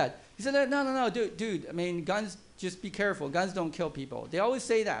gonna do that. He said, no, dude. I mean, guns. Just be careful. Guns don't kill people. They always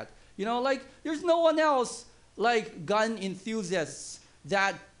say that. You know, like there's no one else like gun enthusiasts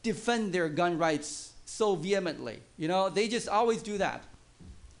that defend their gun rights so vehemently. You know, they just always do that.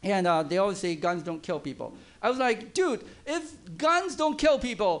 And they always say guns don't kill people. I was like, dude, if guns don't kill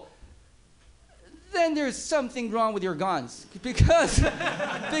people, then there's something wrong with your guns. Because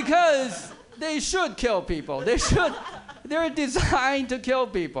they should kill people. They're designed to kill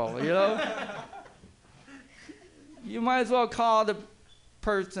people, you know? You might as well call the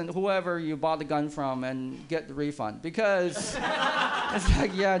person, whoever you bought the gun from, and get the refund. Because it's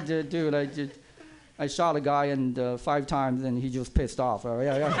like, yeah, dude, I shot a guy and 5 times and he just pissed off.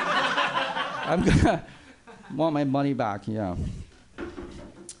 Yeah. I'm gonna want my money back, yeah.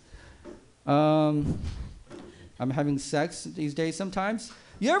 I'm having sex these days sometimes.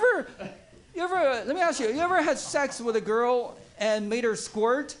 You ever, let me ask you, you ever had sex with a girl and made her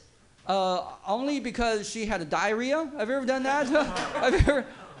squirt only because she had a diarrhea? Have you ever done that? Have you ever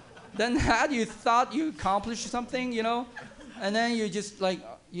done that? You thought you accomplished something, you know? And then you just have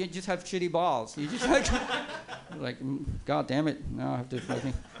shitty balls. You just like, God damn it, now I have to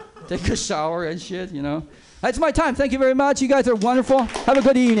fucking take a shower and shit, you know? That's my time. Thank you very much. You guys are wonderful. Have a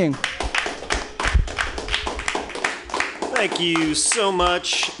good evening. Thank you so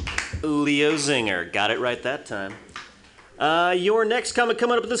much, Leo Zinger. Got it right that time. Your next comic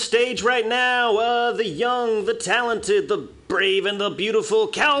coming up to the stage right now, the young, the talented, the brave, and the beautiful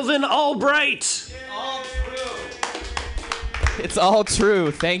Calvin Albright. It's all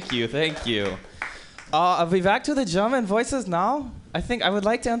true. Thank you. Are we back to the German voices now? I think I would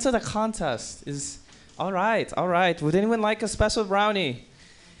like to enter the contest. All right. Would anyone like a special brownie?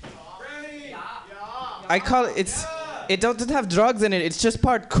 I call it, it doesn't have drugs in it. It's just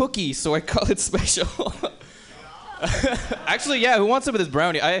part cookie, so I call it special. Actually, yeah, who wants some of this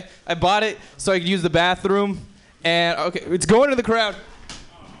brownie? I bought it so I could use the bathroom. And, okay, it's going to the crowd.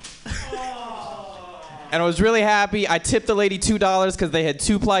 And I was really happy. I tipped the lady $2 because they had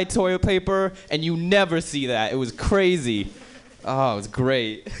 2-ply toilet paper, and you never see that. It was crazy. Oh, it was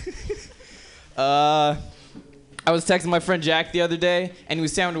great. I was texting my friend Jack the other day, and he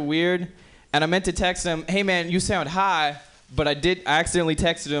was sounding weird. And I meant to text him, hey, man, you sound high. But I accidentally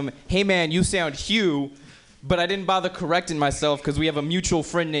texted him, hey, man, you sound Hugh. But I didn't bother correcting myself because we have a mutual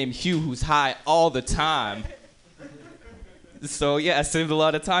friend named Hugh who's high all the time. So, yeah, I saved a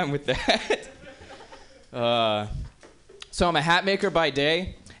lot of time with that. So I'm a hat maker by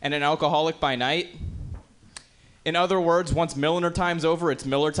day and an alcoholic by night. In other words, once Milliner time's over, it's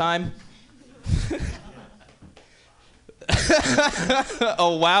Miller time.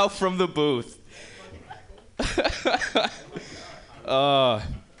 A wow from the booth.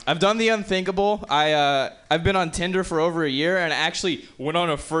 I've done the unthinkable. I've been on Tinder for over a year, and I actually went on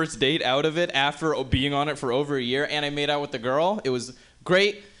a first date out of it after being on it for over a year, and I made out with the girl. It was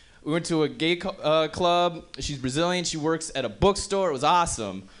great. We went to a gay club. She's Brazilian. She works at a bookstore. It was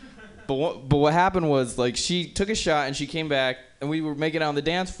awesome. But what happened was, like, she took a shot, and she came back, and we were making out on the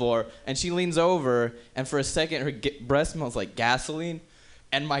dance floor, and she leans over, and for a second, her breath smells like gasoline.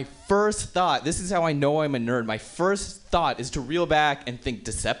 And my first thought, this is how I know I'm a nerd, my first thought is to reel back and think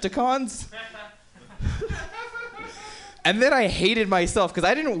Decepticons. And then I hated myself because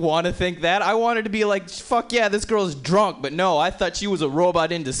I didn't want to think that. I wanted to be like, fuck yeah, this girl's drunk. But no, I thought she was a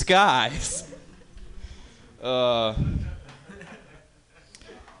robot in disguise. I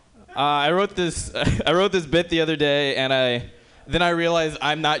wrote this bit the other day, and then I realized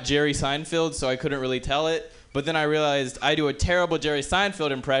I'm not Jerry Seinfeld, so I couldn't really tell it. But then I realized I do a terrible Jerry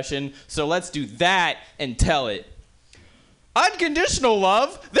Seinfeld impression, so let's do that and tell it. Unconditional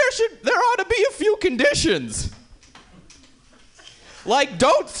love, there ought to be a few conditions. Like,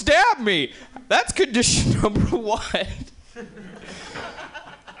 don't stab me. That's condition number 1.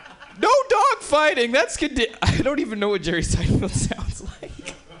 No dog fighting. I don't even know what Jerry Seinfeld sounds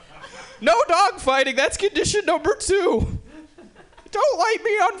like. No dog fighting. That's condition number 2. Don't light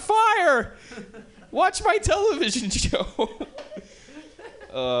me on fire. Watch my television show.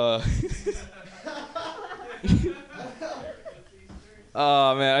 Oh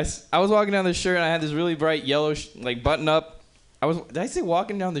man, I was walking down the shirt and I had this really bright yellow button up. Did I say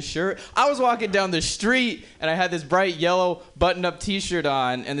walking down the shirt? I was walking down the street and I had this bright yellow button-up T-shirt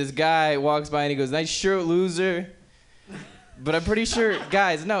on, and this guy walks by and he goes, "Nice shirt, loser." But I'm pretty sure,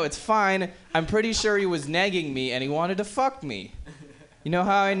 guys, no, it's fine. I'm pretty sure he was negging me and he wanted to fuck me. You know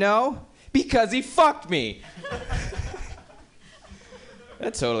how I know? Because he fucked me.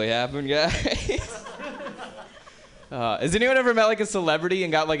 That totally happened, guys. Has anyone ever met like a celebrity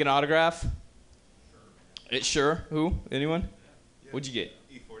and got like an autograph? Sure. Who? Anyone? What'd you get?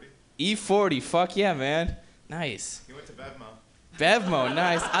 E40. E40. Fuck yeah, man. Nice. He went to Bevmo. Bevmo,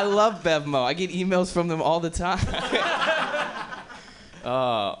 nice. I love Bevmo. I get emails from them all the time.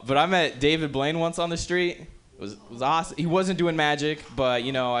 But I met David Blaine once on the street. It was awesome. He wasn't doing magic, but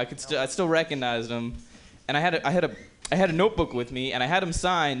you know I still recognized him. And I had a notebook with me, and I had him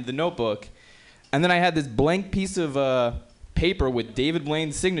sign the notebook. And then I had this blank piece of paper with David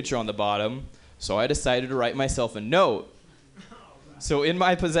Blaine's signature on the bottom. So I decided to write myself a note. So in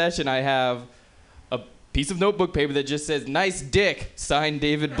my possession, I have a piece of notebook paper that just says, "Nice dick," signed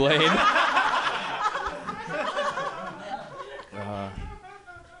David Blaine.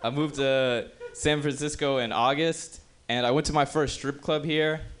 I moved to San Francisco in August, and I went to my first strip club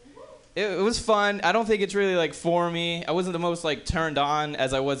here. It was fun. I don't think it's really like for me. I wasn't the most like turned on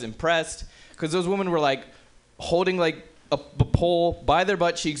as I was impressed, because those women were like holding like a pole by their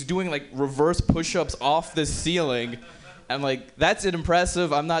butt cheeks, doing like reverse push-ups off the ceiling. I'm like, that's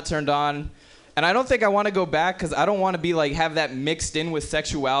impressive. I'm not turned on. And I don't think I want to go back because I don't want to be like have that mixed in with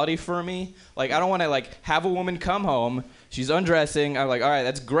sexuality for me. Like I don't want to like have a woman come home, she's undressing. I'm like, all right,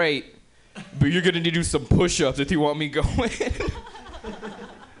 that's great, but you're gonna need to do some push-ups if you want me going. Shit,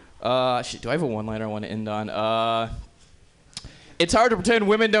 do I have a one-liner I want to end on? It's hard to pretend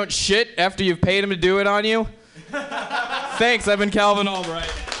women don't shit after you've paid them to do it on you. Thanks, I've been Calvin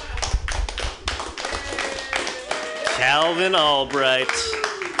Albright. Calvin Albright.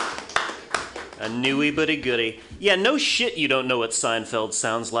 A newie but a goodie. Yeah, no shit you don't know what Seinfeld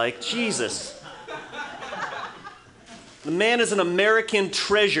sounds like. Jesus. The man is an American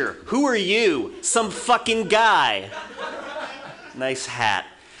treasure. Who are you? Some fucking guy. Nice hat.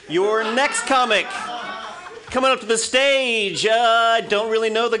 Your next comic. Coming up to the stage. I don't really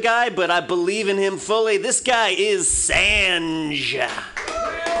know the guy, but I believe in him fully. This guy is Sanj.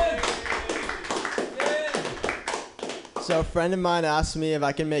 So a friend of mine asked me if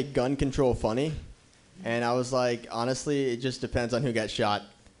I can make gun control funny, and I was like, honestly, it just depends on who gets shot.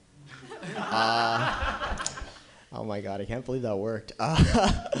 Oh my God, I can't believe that worked.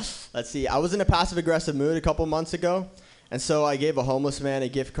 Let's see, I was in a passive-aggressive mood a couple months ago, and so I gave a homeless man a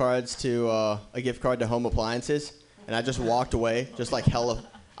gift card to Home Appliances, and I just walked away, just like hella.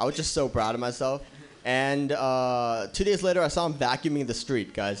 I was just so proud of myself. And 2 days later, I saw him vacuuming the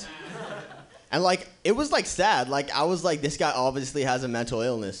street, guys. And, like, it was, like, sad. Like, I was like, this guy obviously has a mental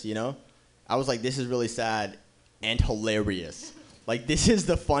illness, you know? I was like, this is really sad and hilarious. Like, this is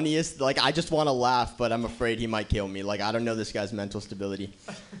the funniest. Like, I just want to laugh, but I'm afraid he might kill me. Like, I don't know this guy's mental stability.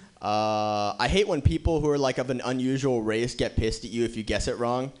 I hate when people who are, like, of an unusual race get pissed at you if you guess it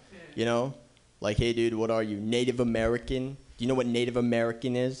wrong, you know? Like, hey, dude, what are you, Native American? Do you know what Native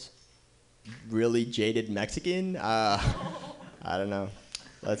American is? Really jaded Mexican? I don't know.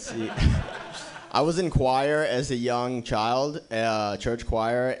 Let's see. I was in choir as a young child, church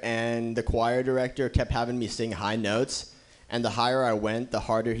choir, and the choir director kept having me sing high notes, and the higher I went, the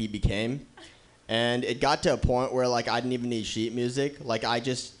harder he became. And it got to a point where, like, I didn't even need sheet music. Like, I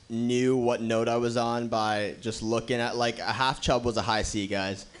just knew what note I was on by just looking at, like, a half chub was a high C,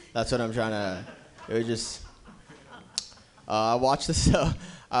 guys. That's what I'm trying to, it was just, I watched this,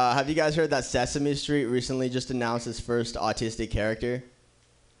 have you guys heard that Sesame Street recently just announced its first autistic character?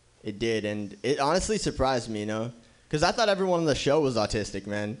 It did, and it honestly surprised me, you know? Because I thought everyone on the show was autistic,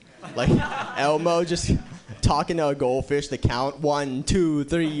 man. Like, Elmo just talking to a goldfish, the count 1, 2,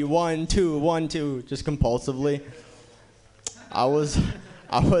 3, 1, 2, 1, 2, just compulsively. I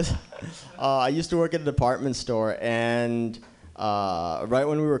used to work at a department store, and right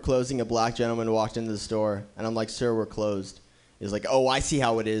when we were closing, a black gentleman walked into the store, and I'm like, sir, we're closed. He's like, oh, I see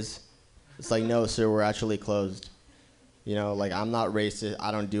how it is. It's like, no, sir, we're actually closed. You know, like, I'm not racist.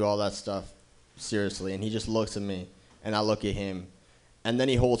 I don't do all that stuff. Seriously. And he just looks at me, and I look at him. And then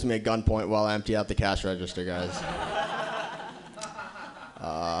he holds me at gunpoint while I empty out the cash register, guys.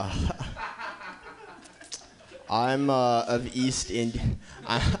 I'm of East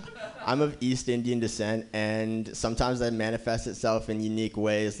Indian descent, and sometimes that manifests itself in unique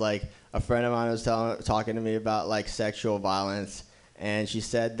ways. Like, a friend of mine was talking to me about, like, sexual violence, and she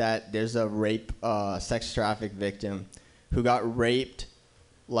said that there's a rape, sex traffic victim who got raped,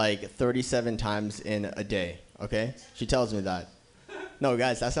 like, 37 times in a day, okay? She tells me that. No,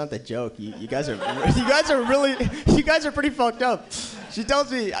 guys, that's not the joke. You guys are pretty fucked up. She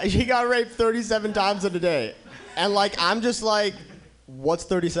tells me she got raped 37 times in a day. And, like, I'm just like, what's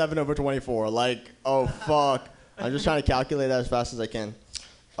 37 over 24? Like, oh, fuck. I'm just trying to calculate that as fast as I can.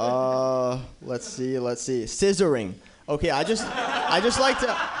 Let's see. Scissoring. Okay, I just like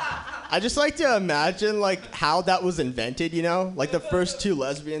to imagine, like, how that was invented, you know? Like, the first two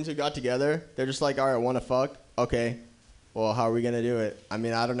lesbians who got together, they're just like, all right, want to fuck? Okay. Well, how are we going to do it? I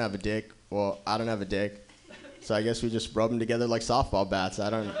mean, I don't have a dick. Well, I don't have a dick. So I guess we just rub them together like softball bats. I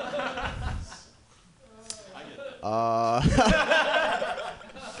don't...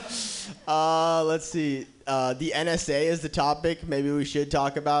 let's see. The NSA is the topic. Maybe we should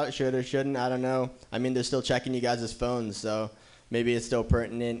talk about. Should or shouldn't. I don't know. I mean, they're still checking you guys' phones, so maybe it's still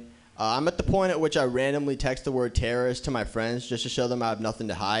pertinent. I'm at the point at which I randomly text the word terrorist to my friends just to show them I have nothing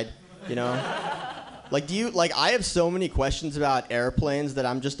to hide, you know? I have so many questions about airplanes that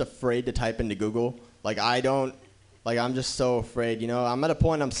I'm just afraid to type into Google. I'm just so afraid, you know? I'm at a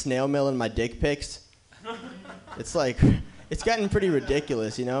point I'm snail mailing my dick pics. It's like, it's getting pretty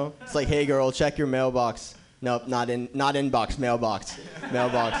ridiculous, you know? It's like, hey girl, check your mailbox. Nope, not inbox, mailbox.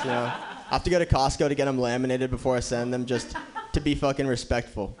 Mailbox, you know? I have to go to Costco to get them laminated before I send them just to be fucking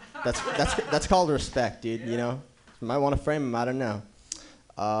respectful. That's called respect, dude, you know? You might want to frame them, I don't know.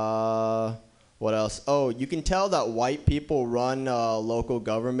 What else? Oh, you can tell that white people run local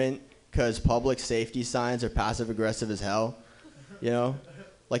government because public safety signs are passive-aggressive as hell, you know?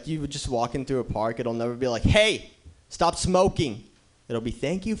 Like, you would just walking through a park, it'll never be like, hey, stop smoking. It'll be,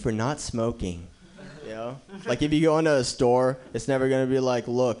 thank you for not smoking, you know? Like, if you go into a store, it's never going to be like,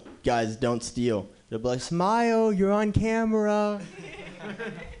 look, guys, don't steal. It'll be like, smile, you're on camera.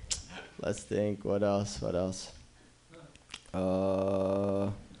 Let's think, what else?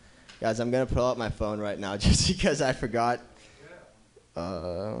 Guys, I'm going to pull out my phone right now just because I forgot.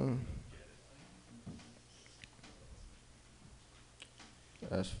 All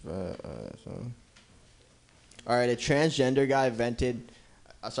right, a transgender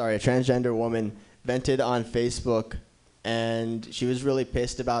woman vented on Facebook, and she was really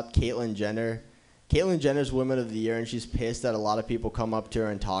pissed about Caitlyn Jenner. Caitlyn Jenner's Woman of the Year, and she's pissed that a lot of people come up to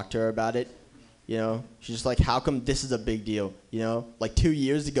her and talk to her about it. You know, she's just like, how come this is a big deal? You know, like 2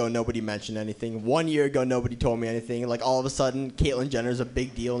 years ago, nobody mentioned anything. 1 year ago, nobody told me anything. Like, all of a sudden, Caitlyn Jenner's a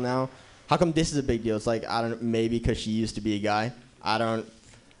big deal now. How come this is a big deal? It's like, I don't know, maybe because she used to be a guy. I don't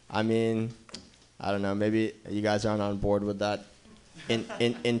know. Maybe you guys aren't on board with that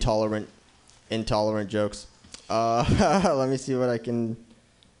intolerant jokes. Let me see what I can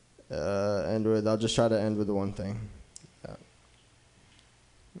end with. I'll just try to end with one thing.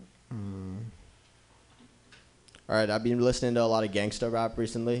 All right, I've been listening to a lot of gangsta rap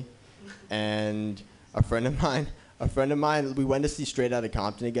recently, and a friend of mine, we went to see Straight Outta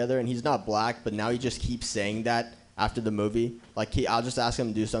Compton together, and he's not black, but now he just keeps saying that after the movie. Like, I'll just ask him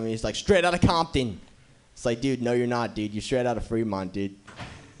to do something, he's like, Straight Outta Compton. It's like, dude, no, you're not, dude. You're straight out of Fremont, dude.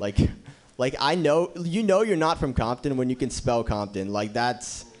 Like I know, you know you're not from Compton when you can spell Compton. Like,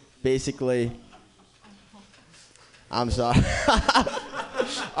 that's basically, I'm sorry.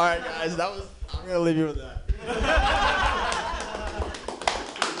 All right, guys, I'm going to leave you with that.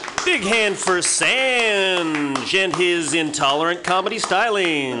 Big hand for Sanj and his intolerant comedy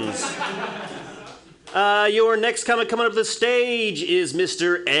stylings. Your next comic coming up to the stage is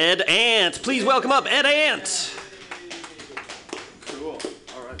Mr. Ed Ant. Please welcome up Ed Ant. Cool.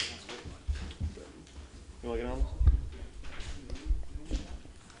 All right. You want to get on?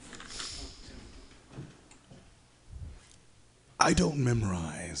 I don't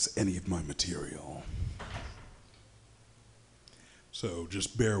memorize any of my material. So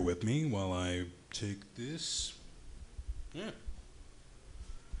just bear with me while I take this Yeah.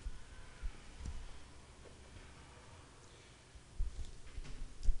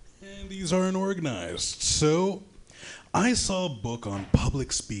 And these aren't organized. So, I saw a book on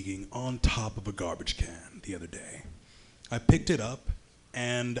public speaking on top of a garbage can the other day. I picked it up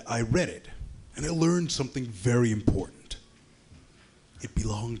and I read it, and I learned something very important. It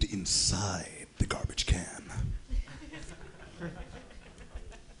belonged inside the garbage can.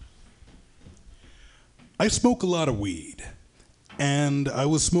 I smoke a lot of weed, and I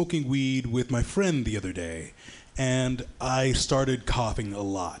was smoking weed with my friend the other day, and I started coughing a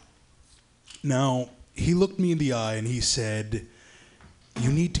lot. Now, he looked me in the eye and he said,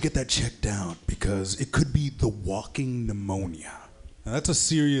 "You need to get that checked out because it could be the walking pneumonia." Now, that's a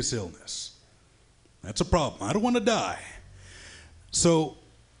serious illness. That's a problem. I don't want to die. So,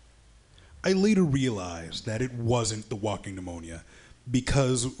 I later realized that it wasn't the walking pneumonia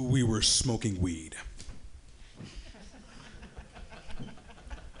because we were smoking weed.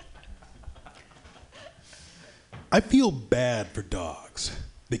 I feel bad for dogs.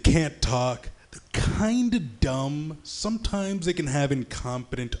 They can't talk. They're kind of dumb. Sometimes they can have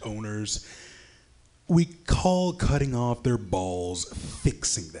incompetent owners. We call cutting off their balls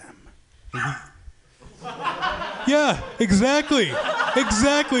fixing them. Yeah, exactly.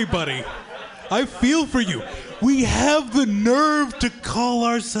 Exactly, buddy. I feel for you. We have the nerve to call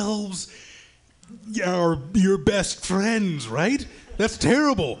ourselves your best friends, right? That's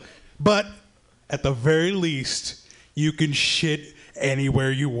terrible. But at the very least, you can shit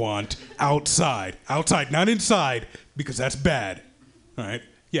anywhere you want. Outside. Outside, not inside, because that's bad. All right?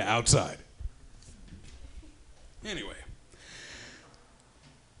 Yeah, outside. Anyway.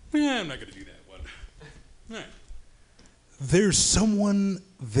 Yeah, I'm not going to do that one. All right. There's someone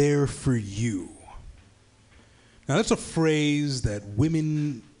there for you. Now, that's a phrase that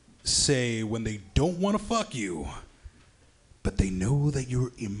women say when they don't want to fuck you, but they know that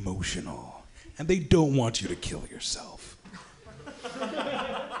you're emotional. And they don't want you to kill yourself.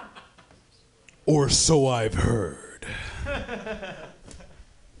 Or so I've heard.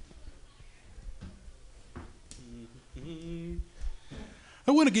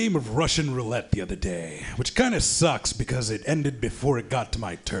 I won a game of Russian roulette the other day, which kind of sucks because it ended before it got to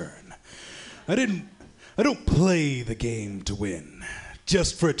my turn. I don't play the game to win,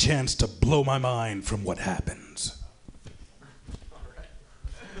 just for a chance to blow my mind from what happens.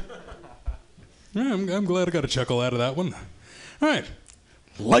 Yeah, I'm glad I got a chuckle out of that one. All right.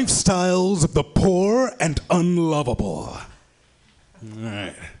 Lifestyles of the poor and unlovable. All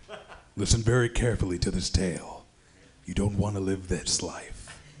right. Listen very carefully to this tale. You don't want to live this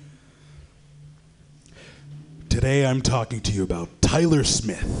life. Today I'm talking to you about Tyler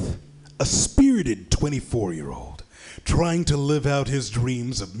Smith, a spirited 24-year-old trying to live out his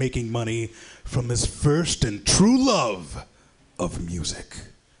dreams of making money from his first and true love of music.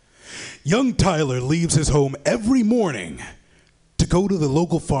 Young Tyler leaves his home every morning to go to the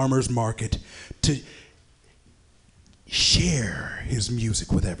local farmer's market to share his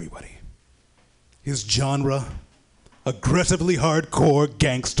music with everybody. His genre, aggressively hardcore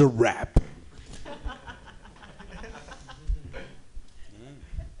gangster rap.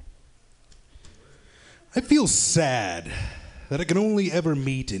 I feel sad that I can only ever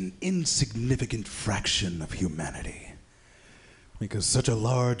meet an insignificant fraction of humanity. Because such a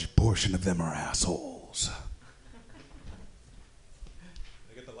large portion of them are assholes.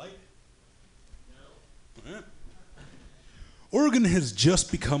 Did I get the light? No. Yeah. Oregon has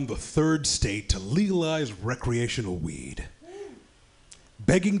just become the third state to legalize recreational weed.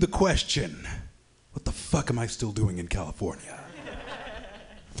 Begging the question, what the fuck am I still doing in California?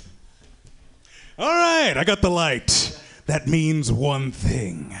 All right, I got the light. That means one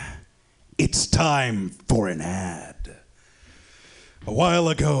thing. It's time for an ad. A while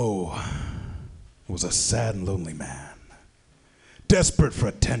ago, I was a sad and lonely man, desperate for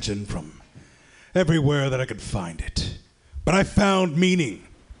attention from everywhere that I could find it. But I found meaning.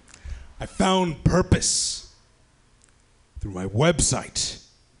 I found purpose through my website,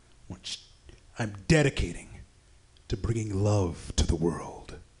 which I'm dedicating to bringing love to the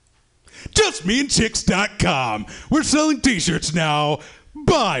world. JustMeandChicks.com. We're selling t-shirts now.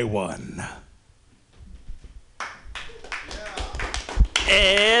 Buy one.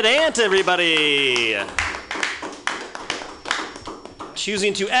 Ed Ant, everybody!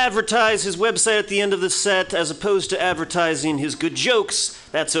 Choosing to advertise his website at the end of the set as opposed to advertising his good jokes,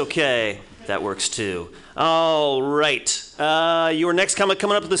 that's okay. That works too. All right. Your next comic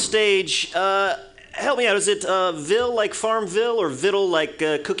coming up to the stage. Help me out. Is it Ville like Farmville or Viddle like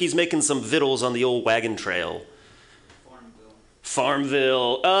Cookies making some vittles on the old wagon trail?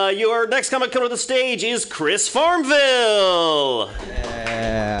 Farmville. Your next comic coming to the stage is Chris Farmville.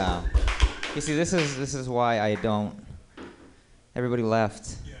 Yeah. You see, this is why I don't. Everybody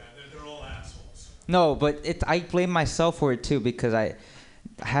left. Yeah, they're all assholes. No, but I blame myself for it too because I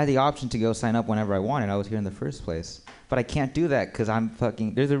had the option to go sign up whenever I wanted. I was here in the first place. But I can't do that because I'm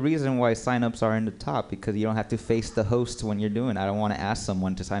fucking... There's a reason why sign-ups are in the top, because you don't have to face the host when you're doing it. I don't want to ask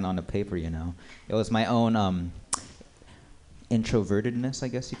someone to sign on a paper, you know. It was my own introvertedness, I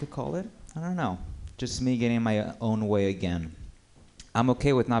guess you could call it. I don't know. Just me getting my own way again. I'm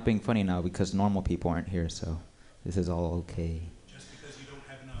okay with not being funny now because normal people aren't here, so this is all okay. Just because you don't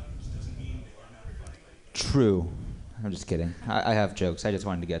have others doesn't mean they are not funny. True. I'm just kidding. I have jokes. I just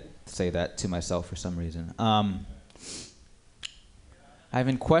wanted to say that to myself for some reason. I've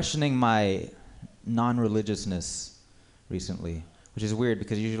been questioning my non-religiousness recently, which is weird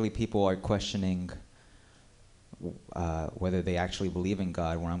because usually people are questioning whether they actually believe in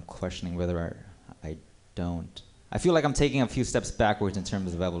God, when I'm questioning whether I don't. I feel like I'm taking a few steps backwards in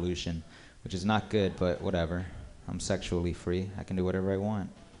terms of evolution, which is not good, but whatever. I'm sexually free. I can do whatever I want.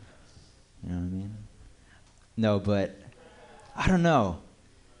 You know what I mean? No, but I don't know.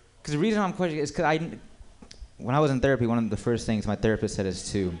 Because the reason I'm questioning is because when I was in therapy, one of the first things my therapist said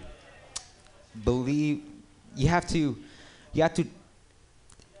is to believe. You have to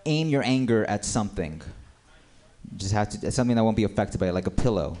aim your anger at something. You just have to. It's something that won't be affected by it, like a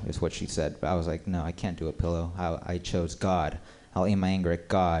pillow, is what she said. But I was like, no, I can't do a pillow. I chose God. I'll aim my anger at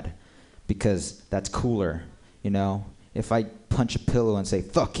God because that's cooler, you know. If I punch a pillow and say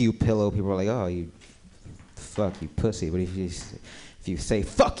 "fuck you, pillow," people are like, "Oh, you fuck you, pussy." But if you say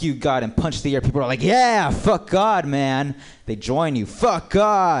 "fuck you, God" and punch the air, people are like, "Yeah, fuck God, man." They join you. Fuck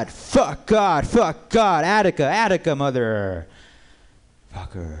God, fuck God, fuck God. Attica, mother.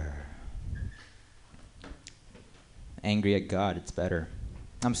 Fucker. Angry at God, it's better.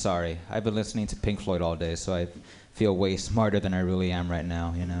 I'm sorry. I've been listening to Pink Floyd all day, so I feel way smarter than I really am right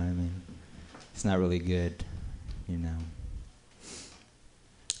now, you know what I mean? It's not really good, you know.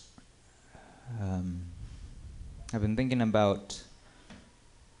 I've been thinking about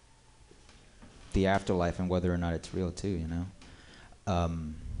the afterlife and whether or not it's real too, you know.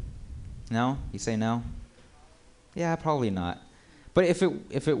 No? You say no? Yeah, probably not. But if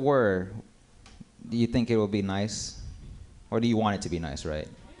it were, do you think it would be nice? Or do you want it to be nice, right?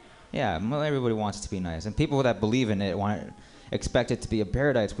 Yeah, well, everybody wants it to be nice. And people that believe in it expect it to be a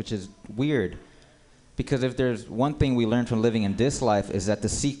paradise, which is weird. Because if there's one thing we learned from living in this life is that the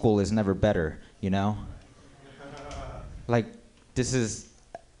sequel is never better, you know? Like, this is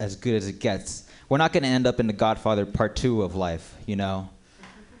as good as it gets. We're not going to end up in The Godfather Part 2 of life, you know?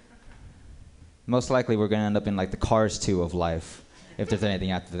 Most likely we're going to end up in, like, the Cars 2 of life, if there's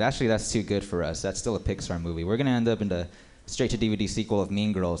anything after that. Actually, that's too good for us. That's still a Pixar movie. We're going to end up in the straight-to-DVD sequel of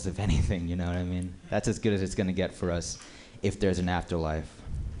Mean Girls, if anything, you know what I mean? That's as good as it's going to get for us if there's an afterlife.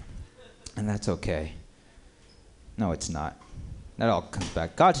 And that's okay. No, it's not. That all comes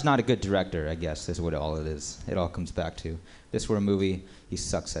back. God's not a good director, I guess, is what all it is. It all comes back to. If this were a movie, he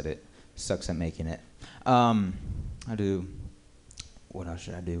sucks at it. Sucks at making it. What else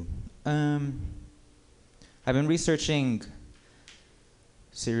should I do? I've been researching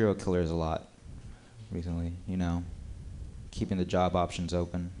serial killers a lot recently, you know. Keeping the job options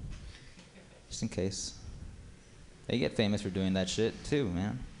open. Just in case. They get famous for doing that shit too,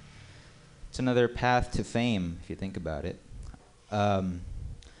 man. It's another path to fame, if you think about it. I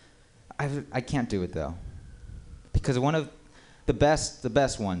can't do it though, because one of the best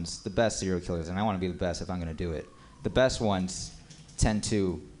serial killers, and I want to be the best if I'm going to do it. The best ones tend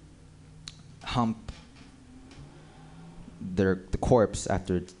to hump the corpse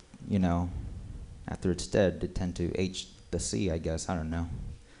after it's dead. They tend to H the C, I guess. I don't know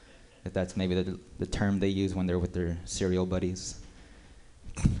if that's maybe the term they use when they're with their serial buddies.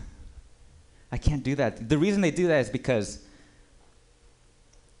 I can't do that. The reason they do that is because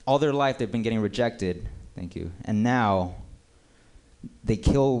all their life they've been getting rejected. Thank you. And now they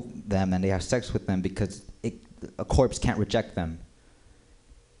kill them and they have sex with them because a corpse can't reject them.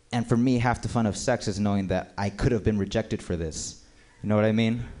 And for me, half the fun of sex is knowing that I could have been rejected for this. You know what I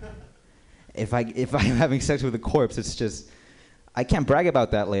mean? If I'm having sex with a corpse, it's just, I can't brag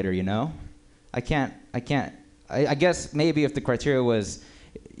about that later, you know? I guess maybe if the criteria was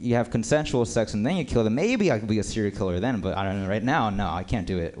you have consensual sex and then you kill them, maybe I could be a serial killer then, but I don't know. Right now, no, I can't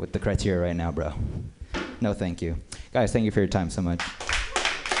do it with the criteria right now, bro. No, thank you. Guys, thank you for your time so much.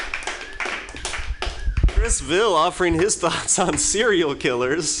 Chris Ville offering his thoughts on serial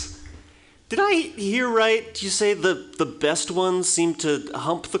killers. Did I hear right? Did you say the best ones seem to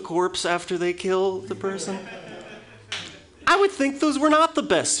hump the corpse after they kill the person? I would think those were not the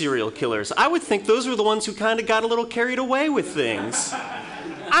best serial killers. I would think those were the ones who kind of got a little carried away with things.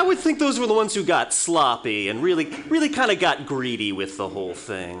 I would think those were the ones who got sloppy and really kind of got greedy with the whole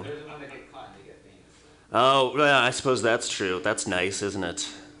thing. Oh, well, I suppose that's true. That's nice, isn't it?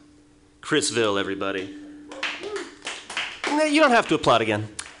 Chrisville, everybody. No, you don't have to applaud again.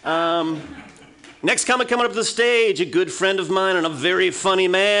 Next comic coming up to the stage, a good friend of mine and a very funny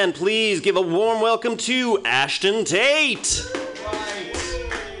man. Please give a warm welcome to Ashton Tate.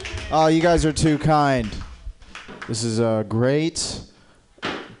 Oh, you guys are too kind. This is great.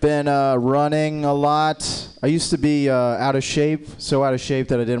 Been running a lot. I used to be out of shape, so out of shape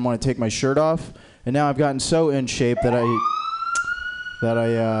that I didn't want to take my shirt off, and now I've gotten so in shape that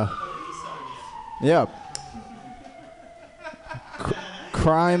yeah.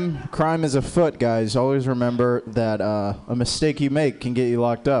 Crime is afoot, guys. Always remember that a mistake you make can get you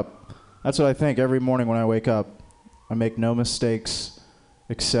locked up. That's what I think every morning when I wake up. I make no mistakes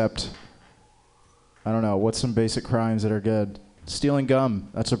except, I don't know, what's some basic crimes that are good? Stealing gum,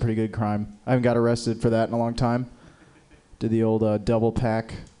 that's a pretty good crime. I haven't got arrested for that in a long time. Did the old double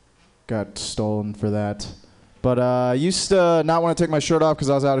pack. Got stolen for that. But I used to not want to take my shirt off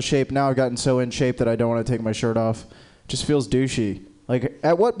because I was out of shape. Now I've gotten so in shape that I don't want to take my shirt off. It just feels douchey. Like,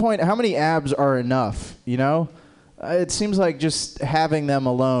 at what point, how many abs are enough, you know? It seems like just having them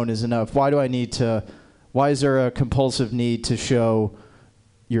alone is enough. Why is there a compulsive need to show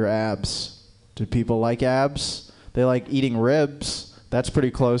your abs? Do people like abs? They like eating ribs. That's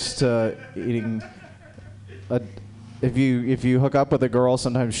pretty close to eating. If you hook up with a girl,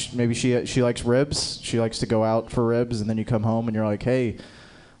 sometimes maybe she likes ribs. She likes to go out for ribs, and then you come home and you're like, hey,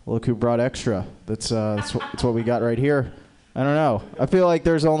 look who brought extra. That's what we got right here. I don't know. I feel like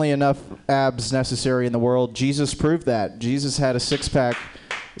there's only enough abs necessary in the world. Jesus proved that. Jesus had a 6-pack.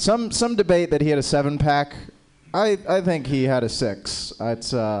 Some debate that he had a 7-pack. I think he had a 6.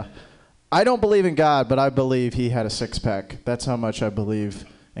 I don't believe in God, but I believe he had a 6-pack. That's how much I believe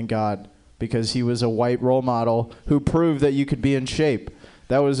in God, because he was a white role model who proved that you could be in shape.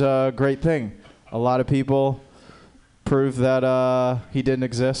 That was a great thing. A lot of people prove that he didn't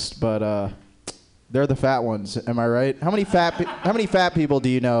exist, but they're the fat ones. Am I right? How many fat people do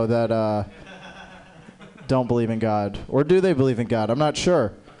you know that don't believe in God, or do they believe in God? I'm not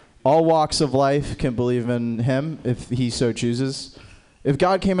sure. All walks of life can believe in him if he so chooses. If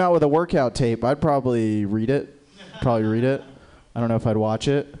God came out with a workout tape, I'd probably read it. I don't know if I'd watch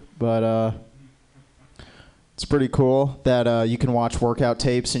it, but it's pretty cool that you can watch workout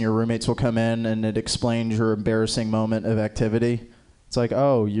tapes and your roommates will come in and it explains your embarrassing moment of activity. It's like,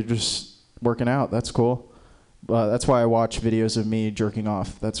 oh, you're just working out. That's cool. That's why I watch videos of me jerking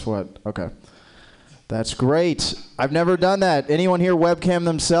off. Okay. That's great. I've never done that. Anyone here webcam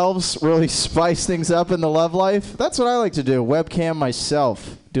themselves? Really spice things up in the love life? That's what I like to do. Webcam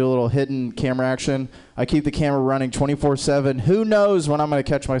myself. Do a little hidden camera action. I keep the camera running 24/7. Who knows when I'm going to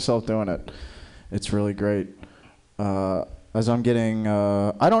catch myself doing it? It's really great. As I'm getting,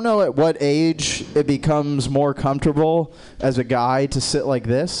 I don't know at what age it becomes more comfortable as a guy to sit like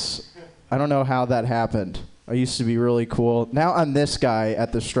this. I don't know how that happened. I used to be really cool. Now I'm this guy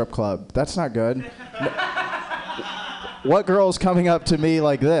at the strip club. That's not good. What girl's coming up to me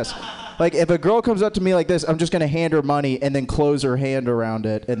like this? Like, if a girl comes up to me like this, I'm just going to hand her money and then close her hand around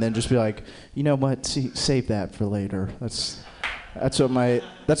it and then just be like, you know what, save that for later. That's what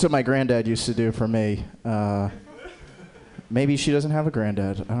my granddad used to do for me. Maybe she doesn't have a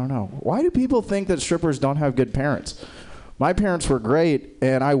granddad. I don't know. Why do people think that strippers don't have good parents? My parents were great,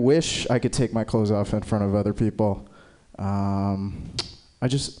 and I wish I could take my clothes off in front of other people.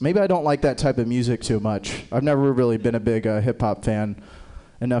 Maybe I don't like that type of music too much. I've never really been a big hip-hop fan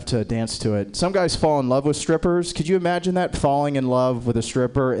enough to dance to it. Some guys fall in love with strippers. Could you imagine that, falling in love with a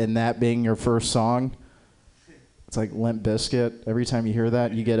stripper and that being your first song? It's like Limp Bizkit. Every time you hear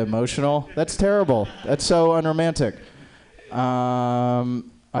that, you get emotional. That's terrible. That's so unromantic.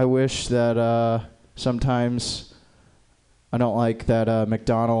 I wish that sometimes... I don't like that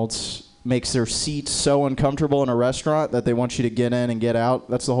McDonald's makes their seats so uncomfortable in a restaurant that they want you to get in and get out.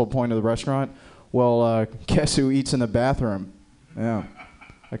 That's the whole point of the restaurant. Well, guess who eats in the bathroom? Yeah,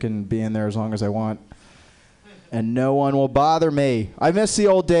 I can be in there as long as I want. And no one will bother me. I miss the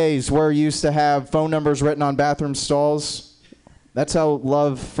old days where you used to have phone numbers written on bathroom stalls. That's how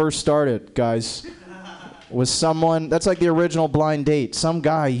love first started, guys. Was someone, that's like the original blind date. Some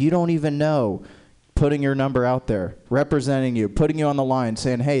guy you don't even know putting your number out there, representing you, putting you on the line,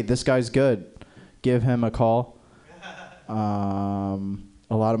 saying, hey, this guy's good. Give him a call. A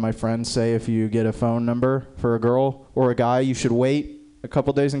lot of my friends say if you get a phone number for a girl or a guy, you should wait a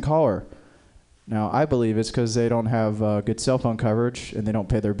couple days and call her. Now, I believe it's because they don't have good cell phone coverage and they don't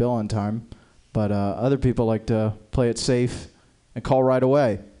pay their bill on time. But other people like to play it safe and call right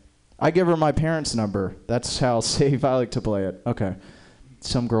away. I give her my parents' number. That's how safe I like to play it. Okay.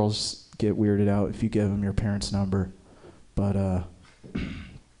 Some girls get weirded out if you give them your parents' number. But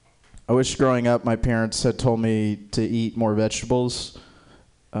I wish growing up my parents had told me to eat more vegetables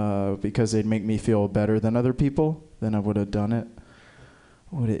because they'd make me feel better than other people. Then I would have done it.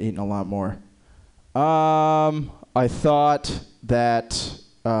 I would have eaten a lot more. I thought that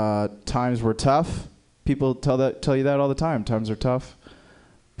times were tough. People tell you that all the time. Times are tough.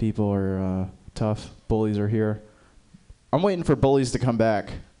 People are tough. Bullies are here. I'm waiting for bullies to come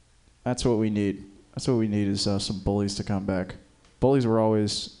back. That's what we need. That's what we need is some bullies to come back. Bullies were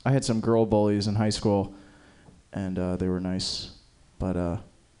always... I had some girl bullies in high school, and they were nice. But, all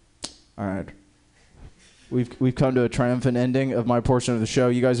right. We've come to a triumphant ending of my portion of the show.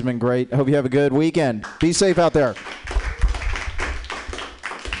 You guys have been great. I hope you have a good weekend. Be safe out there.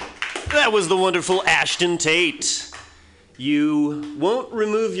 That was the wonderful Ashton Tate. You won't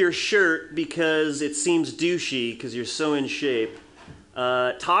remove your shirt because it seems douchey because you're so in shape.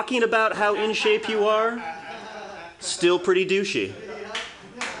 Talking about how in shape you are, still pretty douchey.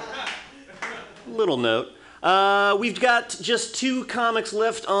 Little note. We've got just 2 comics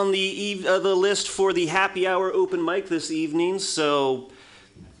left on the list for the Happy Hour open mic this evening, so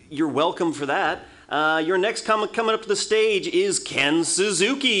you're welcome for that. Your next comic coming up to the stage is Ken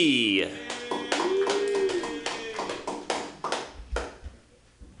Suzuki.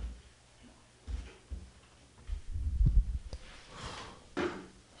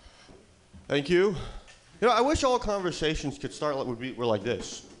 Thank you. You know, I wish all conversations could start were like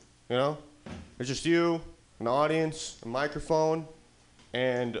this. You know, it's just you, an audience, a microphone,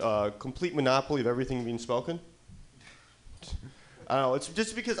 and a complete monopoly of everything being spoken. I don't know. It's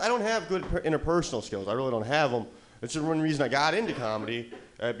just because I don't have good interpersonal skills. I really don't have them. It's the one reason I got into comedy,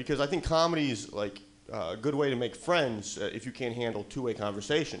 because I think comedy is like a good way to make friends if you can't handle two-way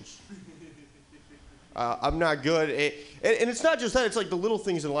conversations. I'm not good, and it's not just that. It's like the little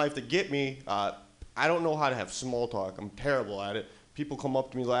things in life that get me. I don't know how to have small talk. I'm terrible at it. People come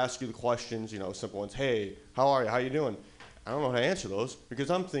up to me, they'll ask you the questions, you know, simple ones. Hey, how are you? How you doing? I don't know how to answer those because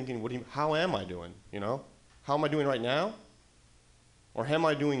I'm thinking, how am I doing? You know, how am I doing right now? Or how am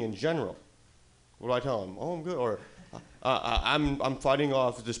I doing in general? What do I tell them? Oh, I'm good. Or I'm fighting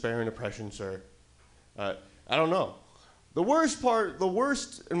off despair and depression, sir. I don't know. The worst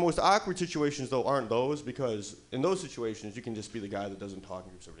and most awkward situations, though, aren't those, because in those situations, you can just be the guy that doesn't talk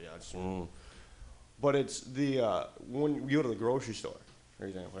and gives everybody else. But it's when you go to the grocery store, for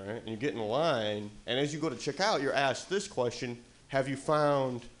example, right? And you get in line, and as you go to check out, you're asked this question: have you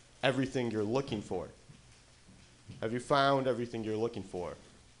found everything you're looking for? Have you found everything you're looking for?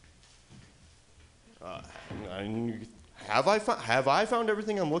 Have I found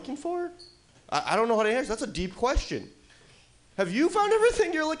everything I'm looking for? I don't know how to answer. That's a deep question. Have you found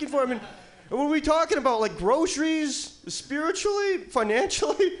everything you're looking for? I mean, what are we talking about? Like groceries, spiritually,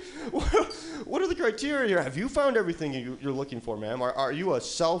 financially? What are the criteria here? Have you found everything you're looking for, ma'am? Are you a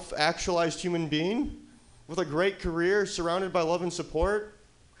self-actualized human being with a great career, surrounded by love and support?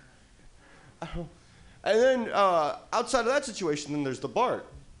 And then outside of that situation, then there's the BART.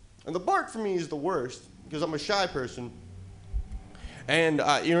 And the BART for me is the worst because I'm a shy person. And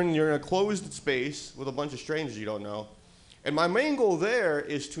you're in a closed space with a bunch of strangers you don't know. And my main goal there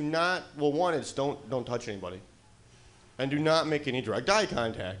is to not, well, one is don't touch anybody. And do not make any direct eye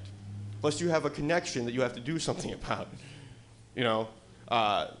contact. Unless you have a connection that you have to do something about. You know,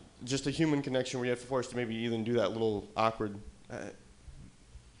 just a human connection where you have to force to maybe even do that little awkward,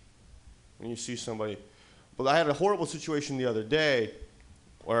 when you see somebody. But I had a horrible situation the other day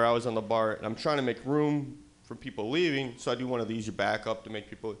where I was on the BART and I'm trying to make room for people leaving, so I do one of these, you back up to make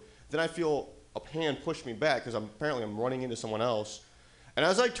people. Then I feel a hand push me back because apparently I'm running into someone else. And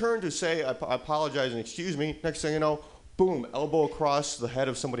as I turn to say I apologize and excuse me, next thing you know, boom, elbow across the head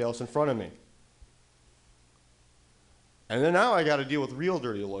of somebody else in front of me. And then now I got to deal with real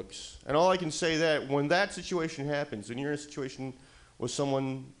dirty looks. And all I can say that when that situation happens, and you're in a situation with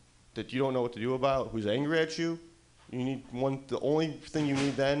someone that you don't know what to do about, who's angry at you, the only thing you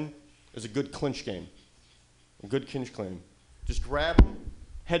need then is a good clinch game. A good clinch claim. Just grab them,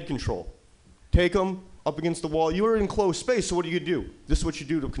 head control. Take them up against the wall. You are in closed space, so what do? This is what you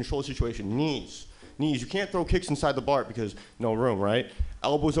do to control the situation. Knees. You can't throw kicks inside the BART because no room, right?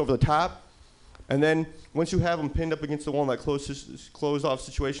 Elbows over the top. And then once you have them pinned up against the wall in that closed off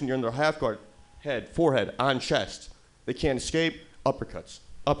situation, you're in their half guard. Head, forehead, on chest. They can't escape.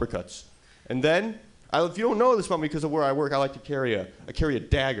 Uppercuts. And then, if you don't know this about me because of where I work, I like to carry a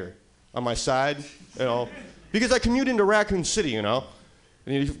dagger. on my side, you know, because I commute into Raccoon City, you know.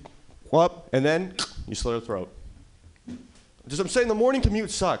 And you up, and then you slit her throat. I'm saying the morning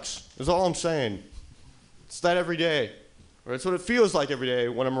commute sucks. That's all I'm saying. It's that every day. Or it's what it feels like every day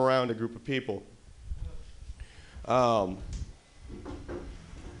when I'm around a group of people.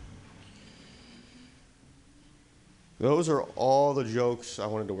 Those are all the jokes I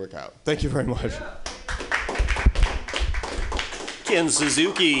wanted to work out. Thank you very much. Ken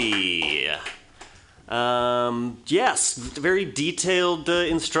Suzuki. Yes, very detailed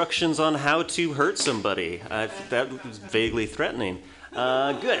instructions on how to hurt somebody. That was vaguely threatening.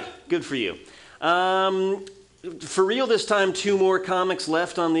 Good for you. For real this time, 2 more comics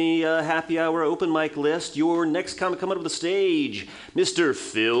left on the Happy Hour open mic list. Your next comic coming up to the stage, Mr.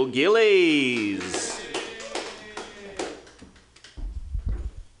 Phil Gillies.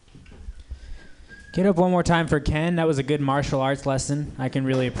 Get up one more time for Ken. That was a good martial arts lesson. I can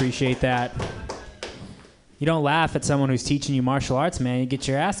really appreciate that. You don't laugh at someone who's teaching you martial arts, man. You get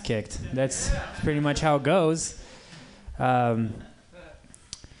your ass kicked. That's pretty much how it goes. I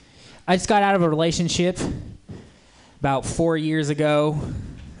just got out of a relationship about 4 years ago.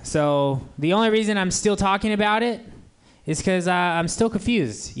 So the only reason I'm still talking about it is because I'm still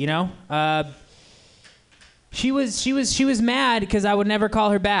confused, you know? She was mad because I would never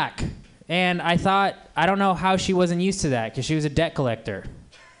call her back. And I thought, I don't know how she wasn't used to that because she was a debt collector.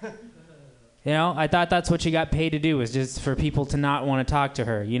 You know, I thought that's what she got paid to do, was just for people to not want to talk to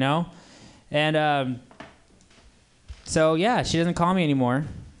her, you know? And so, yeah, she doesn't call me anymore.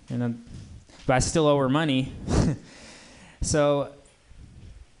 But I still owe her money. So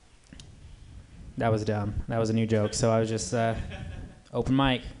that was dumb. That was a new joke. So I was just open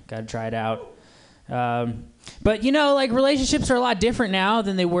mic. Got to try it out. But, you know, like, relationships are a lot different now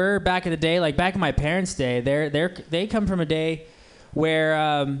than they were back in the day. Like, back in my parents' day, they come from a day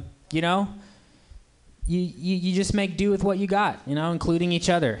where, you know, you just make do with what you got, you know, including each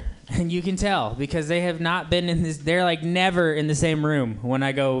other. And you can tell because they have not been in this, they're like never in the same room when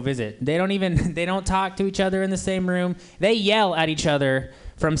I go visit. They don't talk to each other in the same room. They yell at each other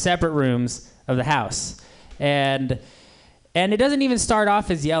from separate rooms of the house. And it doesn't even start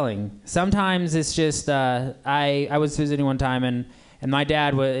off as yelling. Sometimes it's just, I was visiting one time and my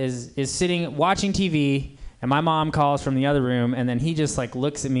dad is sitting watching TV, and my mom calls from the other room, and then he just like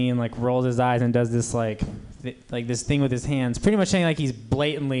looks at me and like rolls his eyes and does this like this thing with his hands, pretty much saying like he's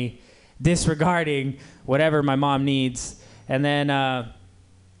blatantly disregarding whatever my mom needs. And then,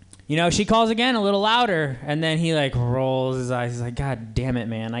 you know, she calls again a little louder, and then he like rolls his eyes. He's like, God damn it,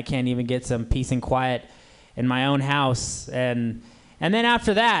 man, I can't even get some peace and quiet in my own house. And then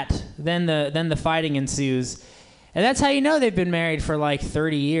after that, then the fighting ensues. And that's how you know they've been married for like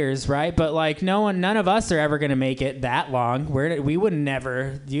 30 years, right? But like none of us are ever going to make it that long. We would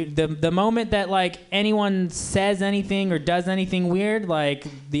never. The moment that like anyone says anything or does anything weird, like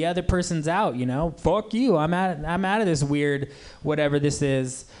the other person's out, you know? Fuck you. I'm out of this weird whatever this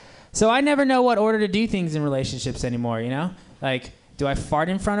is. So I never know what order to do things in relationships anymore, you know? Like, do I fart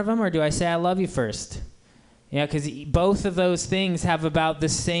in front of them or do I say I love you first? Yeah, because both of those things have about the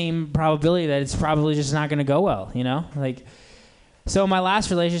same probability that it's probably just not going to go well, you know? Like, so in my last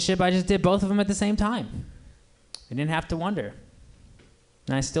relationship, I just did both of them at the same time. I didn't have to wonder.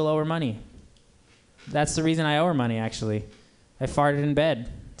 And I still owe her money. That's the reason I owe her money, actually. I farted in bed,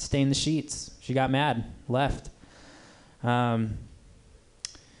 stained the sheets. She got mad, left. So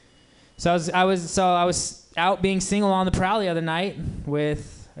I was out being single on the prowl the other night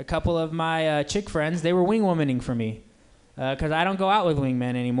with a couple of my chick friends. They were wing womaning for me because I don't go out with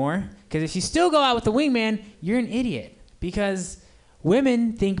wingmen anymore. Because if you still go out with the wingman, you're an idiot. Because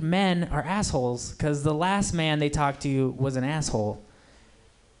women think men are assholes because the last man they talked to was an asshole.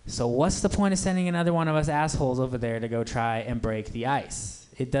 So what's the point of sending another one of us assholes over there to go try and break the ice?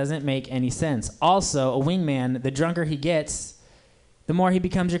 It doesn't make any sense. Also, a wingman, the drunker he gets, the more he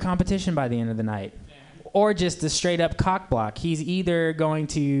becomes your competition by the end of the night. Or just a straight-up cock block. He's either going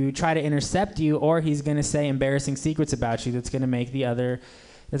to try to intercept you, or he's going to say embarrassing secrets about you that's going to make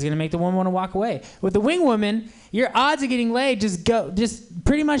the woman want to walk away. With the wing woman, your odds of getting laid just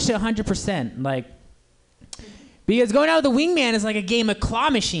pretty much to 100%. Like, because going out with the wingman is like a game of claw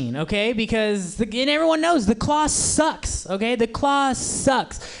machine, okay? Because and everyone knows the claw sucks, okay? The claw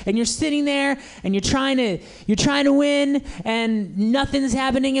sucks, and you're sitting there and you're trying to win, and nothing's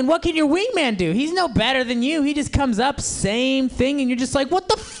happening. And what can your wingman do? He's no better than you. He just comes up, same thing, and you're just like, what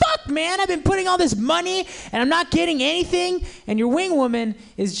the fuck, man? I've been putting all this money and I'm not getting anything. And your wing woman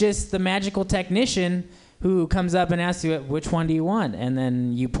is just the magical technician who comes up and asks you, which one do you want? And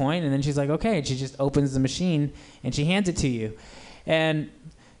then you point, and then she's like, okay. And she just opens the machine, and she hands it to you. And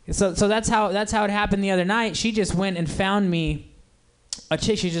so that's how it happened the other night. She just went and found me a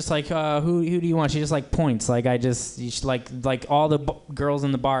chick. She's just like, who do you want? She just like points. Like like all the girls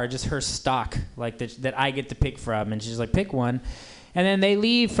in the bar are just her stock, like that I get to pick from. And she's like, pick one. And then they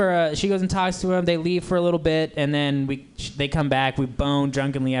leave for she goes and talks to him. They leave for a little bit, and then they come back. We bone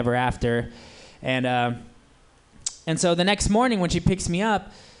drunkenly ever after, and so the next morning when she picks me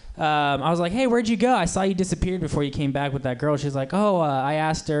up, I was like, hey, where'd you go? I saw you disappeared before you came back with that girl. She's like, I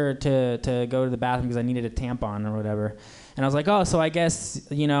asked her to go to the bathroom because I needed a tampon or whatever. And I was like, oh, so I guess,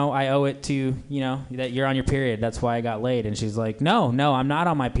 I owe it to, that you're on your period. That's why I got laid. And she's like, no, I'm not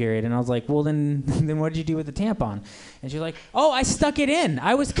on my period. And I was like, well, then what did you do with the tampon? And she's like, oh, I stuck it in.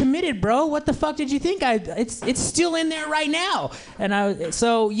 I was committed, bro. What the fuck did you think? It's still in there right now. And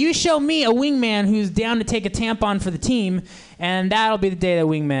so you show me a wingman who's down to take a tampon for the team, and that'll be the day that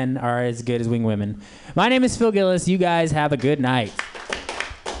wingmen are as good as wingwomen. My name is Phil Gillis. You guys have a good night.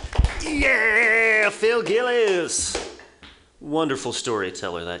 Yeah, Phil Gillis. Wonderful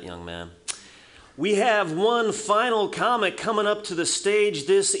storyteller, that young man. We have one final comic coming up to the stage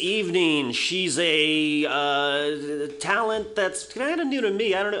this evening. She's a talent that's kind of new to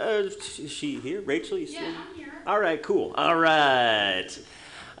me. I don't know. Is she here? Rachel? I'm here. All right, cool. All right.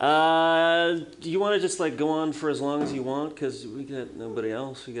 Do you want to just go on for as long as you want? Because we got nobody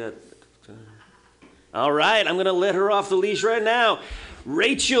else. We got. All right, I'm going to let her off the leash right now.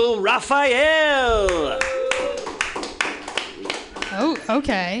 Rachel Raphael. Oh,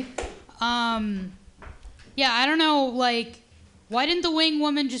 okay. Yeah, I don't know, why didn't the wing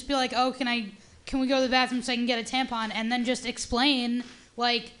woman just be like, oh, can we go to the bathroom so I can get a tampon, and then just explain,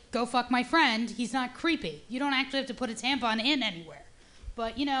 go fuck my friend, he's not creepy. You don't actually have to put a tampon in anywhere.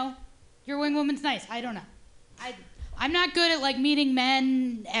 But, your wing woman's nice. I don't know. I'm not good at, meeting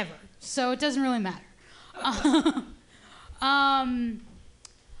men ever, so it doesn't really matter.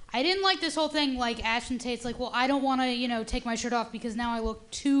 I didn't like this whole thing, Ashton Tate's well, I don't want to, take my shirt off because now I look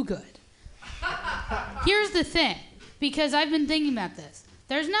too good. Here's the thing, because I've been thinking about this.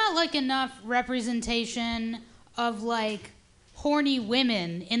 There's not, enough representation of, horny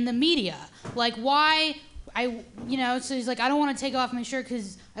women in the media. Why, so he's I don't want to take off my shirt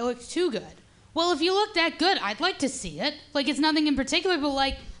because I look too good. Well, if you look that good, I'd like to see it. It's nothing in particular,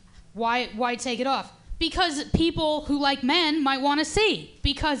 but, why take it off? Because people who like men might want to see.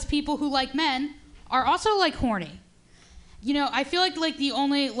 Because people who like men are also horny. I feel like the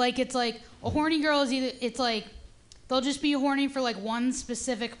only it's a horny girl is either they'll just be horny for one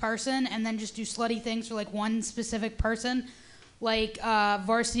specific person and then just do slutty things for one specific person.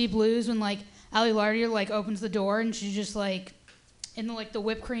 Varsity Blues when Allie Larder opens the door and she's just in the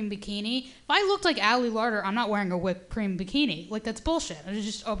whipped cream bikini. If I looked like Allie Larder, I'm not wearing a whipped cream bikini. That's bullshit. I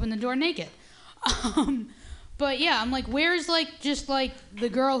just open the door naked. But yeah, I'm where's just the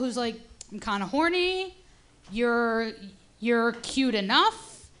girl who's I'm kind of horny, you're cute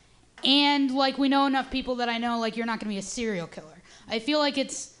enough, and we know enough people that I know you're not gonna be a serial killer. I feel like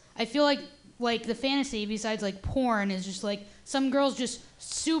the fantasy besides porn is just some girls just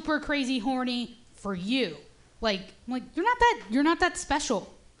super crazy horny for you. You're not that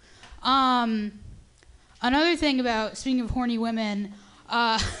special. Another thing about speaking of horny women,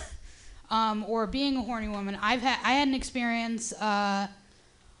 or being a horny woman, I had an experience.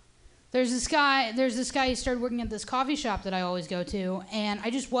 There's this guy who started working at this coffee shop that I always go to, and I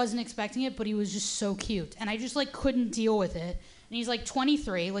just wasn't expecting it, but he was just so cute, and I just couldn't deal with it. And he's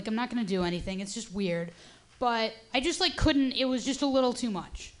 23, I'm not gonna do anything, it's just weird, but I just couldn't. It was just a little too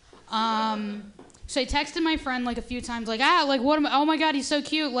much. So I texted my friend a few times, what am I? Oh my God, he's so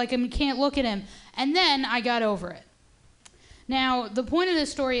cute, I can't look at him. And then I got over it. Now the point of this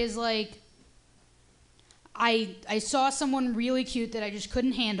story is I saw someone really cute that I just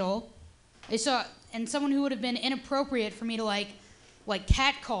couldn't handle. And someone who would have been inappropriate for me to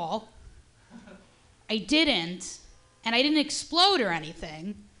catcall. I didn't, and I didn't explode or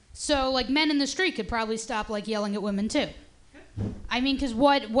anything. So men in the street could probably stop yelling at women too. I mean, because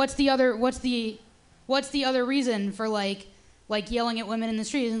what's the other reason for yelling at women in the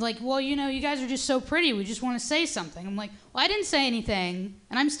street? And well, you guys are just so pretty. We just want to say something. I'm well, I didn't say anything,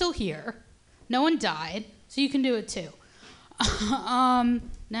 and I'm still here. No one died, so you can do it too.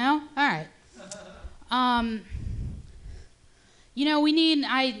 No? All right. I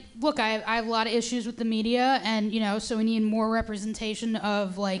have a lot of issues with the media, and, so we need more representation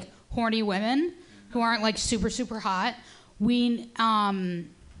of, horny women who aren't, super, super hot. And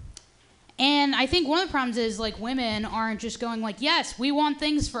I think one of the problems is, women aren't just going, yes, we want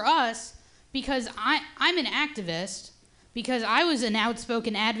things for us, because I'm an activist, because I was an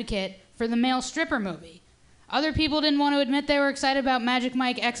outspoken advocate for the male stripper movie. Other people didn't want to admit they were excited about Magic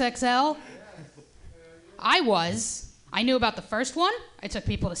Mike XXL. I was. I knew about the first one. I took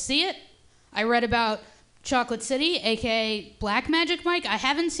people to see it. I read about Chocolate City, aka Black Magic Mike. I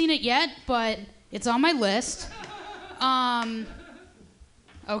haven't seen it yet, but it's on my list.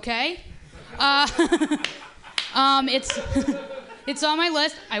 Okay. It's on my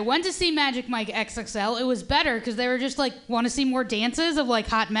list. I went to see Magic Mike XXL. It was better because they were just like, want to see more dances of like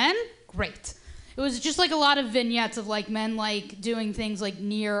hot men? Great. It was just like a lot of vignettes of like men like doing things like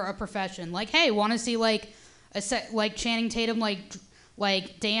near a profession. Like, hey, want to see like like Channing Tatum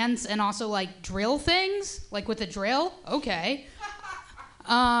like dance and also like drill things like with a drill? Okay.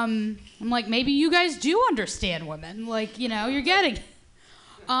 I'm like, maybe you guys do understand women. Like, you know, you're getting it.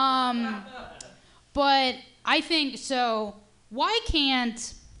 But I think so. Why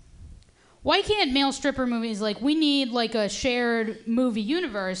can't male stripper movies, like, we need like a shared movie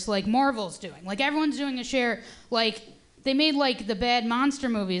universe like Marvel's doing. Like, everyone's doing a shared, like, they made like the bad monster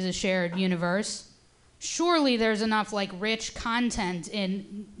movies a shared universe. Surely there's enough like rich content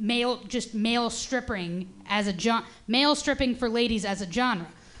in male stripping as a male stripping for ladies as a genre.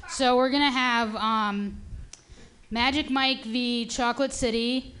 So we're gonna have Magic Mike v Chocolate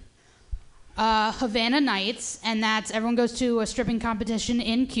City, Havana Nights, and that's everyone goes to a stripping competition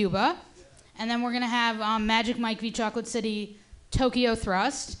in Cuba. And then we're going to have Magic Mike v Chocolate City Tokyo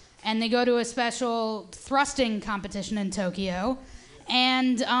Thrust, and they go to a special thrusting competition in Tokyo.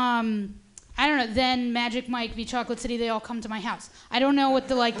 And I don't know, then Magic Mike v Chocolate City, they all come to my house. I don't know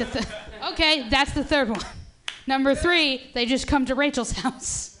what okay, that's the third one. Number 3, they just come to Rachel's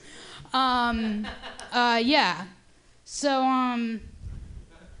house. Yeah. So, all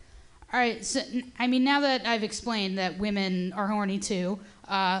right, so, I mean, now that I've explained that women are horny too,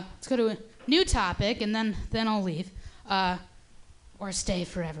 let's go to a new topic, and then I'll leave. Or stay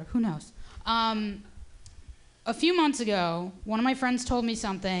forever, who knows. A few months ago, one of my friends told me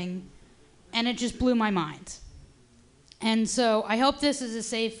something, and it just blew my mind. And so I hope this is a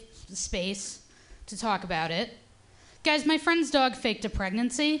safe space to talk about it. Guys, my friend's dog faked a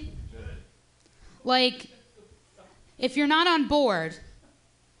pregnancy. Like, if you're not on board,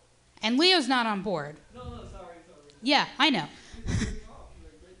 and Leo's not on board. No, sorry. Yeah, I know.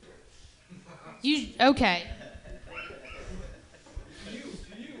 Okay.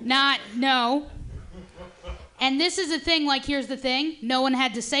 No. And this is the thing, like, here's the thing. No one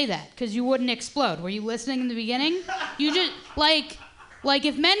had to say that, because you wouldn't explode. Were you listening in the beginning? You just, like,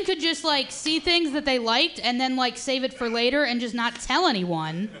 if men could just, like, see things that they liked and then, like, save it for later and just not tell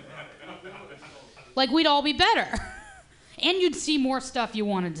anyone, like, we'd all be better. And you'd see more stuff you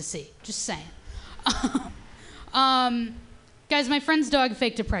wanted to see. Just saying. Guys, my friend's dog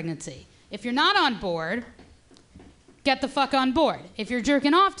faked a pregnancy. If you're not on board, get the fuck on board. If you're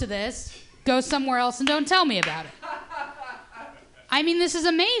jerking off to this, go somewhere else and don't tell me about it. I mean, this is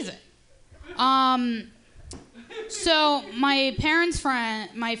amazing. So my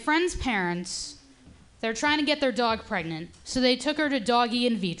friend's parents, they're trying to get their dog pregnant, so they took her to doggy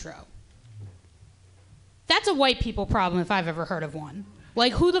in vitro. That's a white people problem if I've ever heard of one.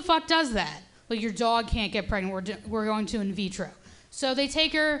 Like, who the fuck does that? Like, your dog can't get pregnant, we're going to in vitro. So they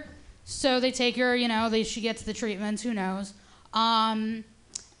take her, you know, she gets the treatments, who knows. And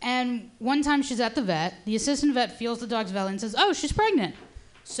one time she's at the vet, the assistant vet feels the dog's belly and says, oh, she's pregnant.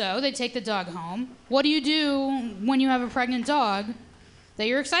 So they take the dog home. What do you do when you have a pregnant dog that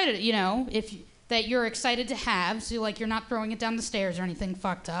you're excited, you know, that you're excited to have, so like you're not throwing it down the stairs or anything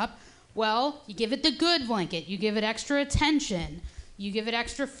fucked up? Well, you give it the good blanket. You give it extra attention. You give it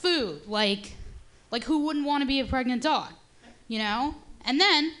extra food. Like who wouldn't want to be a pregnant dog, you know? And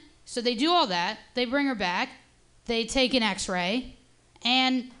then, so they do all that. They bring her back. They take an x-ray.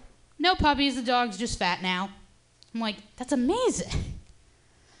 And no puppies, the dog's just fat now. I'm like, that's amazing.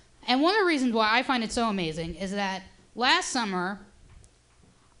 And one of the reasons why I find it so amazing is that last summer,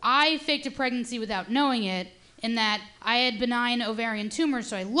 I faked a pregnancy without knowing it, in that I had benign ovarian tumors,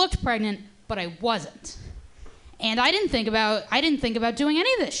 so I looked pregnant, but I wasn't. And I didn't think about doing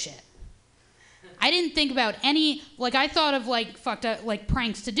any of this shit. I didn't think about any, like, I thought of like fucked up like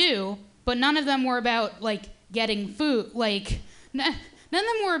pranks to do, but none of them were about like getting food, like none of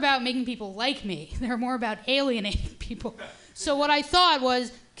them were about making people like me. They were more about alienating people. So what I thought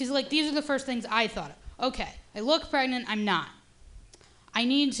was, because like these are the first things I thought of. Okay, I look pregnant, I'm not. I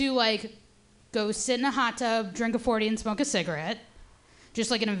need to like go sit in a hot tub, drink a 40 and smoke a cigarette,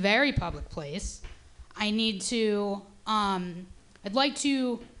 just like in a very public place. I need to, I'd like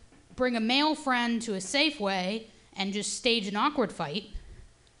to bring a male friend to a Safeway and just stage an awkward fight.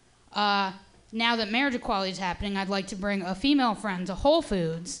 Now that marriage equality is happening, I'd like to bring a female friend to Whole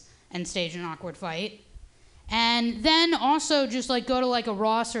Foods and stage an awkward fight. And then also just like go to like a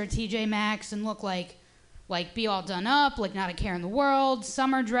Ross or a TJ Maxx and look like be all done up, like not a care in the world,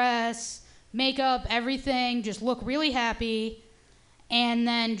 summer dress, makeup, everything, just look really happy, and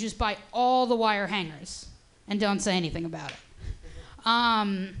then just buy all the wire hangers and don't say anything about it.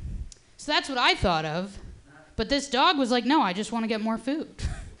 So that's what I thought of. But this dog was like, no, I just want to get more food.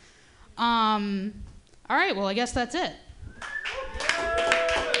 All right, well, I guess that's it.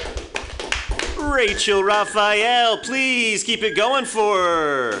 Rachel Raphael, please keep it going for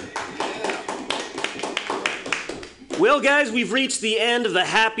her. Well, guys, we've reached the end of the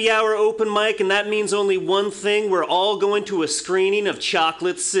happy hour open mic, and that means only one thing. We're all going to a screening of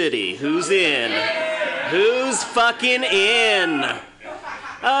Chocolate City. Who's in? Who's fucking in?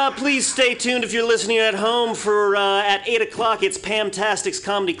 Please stay tuned if you're listening at home for at 8 o'clock. It's Pamtastic's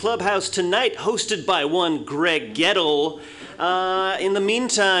Comedy Clubhouse tonight, hosted by one Greg Gettle. In the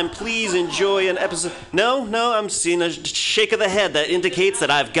meantime, please enjoy an episode. No, I'm seeing a shake of the head that indicates that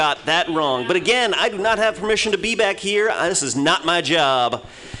I've got that wrong. But again, I do not have permission to be back here. This is not my job.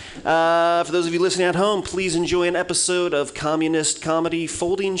 For those of you listening at home, please enjoy an episode of Communist Comedy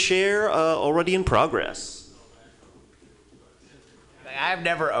Folding Chair, already in progress. I've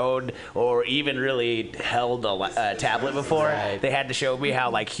never owned or even really held a tablet before. Right. They had to show me how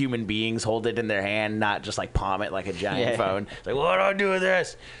like human beings hold it in their hand, not just like palm it like a giant phone. It's like, what do I do with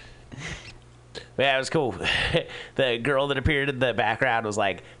this? Yeah, it was cool. The girl that appeared in the background was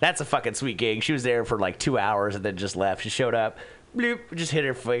like, that's a fucking sweet gig. She was there for like 2 hours and then just left. She showed up, bloop, just hit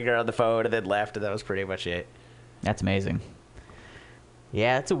her finger on the phone and then left, and that was pretty much it. That's amazing.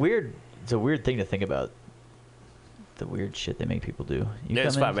 Yeah, it's a weird thing to think about. The weird shit they make people do.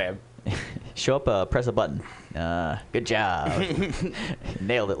 It's fun, man. Show up, press a button. Good job.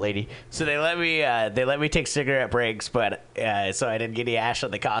 Nailed it, lady. So they let me take cigarette breaks, but so I didn't get any ash on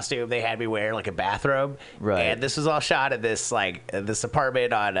the costume. They had me wear like a bathrobe. Right. And this was all shot at this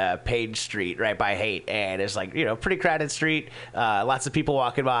apartment on Page Street, right by Haight, and it's like pretty crowded street. Lots of people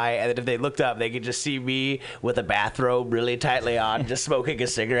walking by, and then if they looked up, they could just see me with a bathrobe really tightly on, just smoking a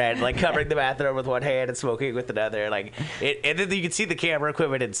cigarette, like covering the bathrobe with one hand and smoking with another. Like and then you could see the camera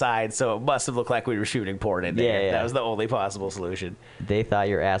equipment inside, so it must have looked like we were shooting porn in there. Yeah. That was the only possible solution. They thought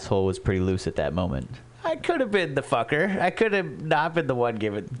your asshole was pretty loose at that moment. I could have been the fucker. I could have not been the one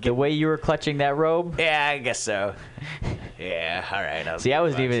giving. The way you were clutching that robe? Yeah, I guess so. Yeah, all right. See, I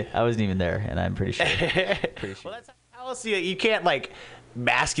wasn't even there, and I'm pretty sure. Well, that's how else you can't like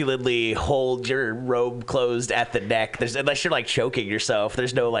masculinely hold your robe closed at the neck. Unless you're like choking yourself.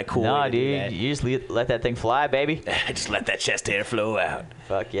 There's no like cool. No, dude, you just let that thing fly, baby. Just let that chest hair flow out.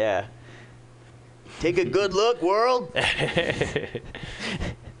 Fuck yeah. Take a good look, world.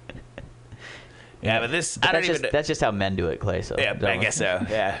 Yeah, but this I don't even. That's just how men do it, Clay. So yeah, I guess so.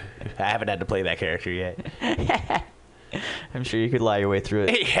 Yeah, I haven't had to play that character yet. I'm sure you could lie your way through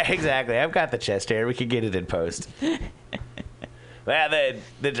it. Yeah, exactly. I've got the chest hair. We can get it in post. Well,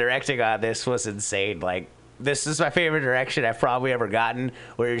 the directing on this was insane. Like, this is my favorite direction I've probably ever gotten.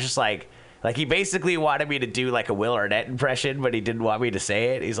 Where you're just like he basically wanted me to do like a Will Arnett impression, but he didn't want me to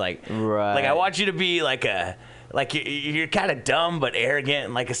say it. He's like, right. Like I want you to be like you're kind of dumb but arrogant,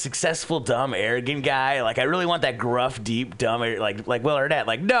 and like a successful dumb arrogant guy. Like I really want that gruff, deep, dumb, like Will Arnett.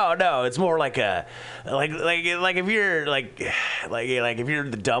 Like no, it's more like a like if you're like if you're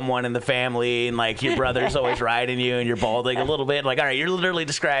the dumb one in the family, and like your brother's always riding you, and you're balding a little bit. Like all right, you're literally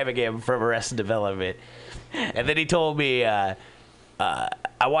describing him from Arrested Development. And then he told me, I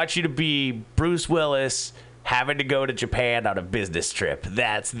want you to be Bruce Willis having to go to Japan on a business trip.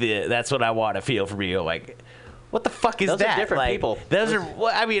 That's what I want to feel from you. Like, what the fuck is those that? Those are different people. Those are.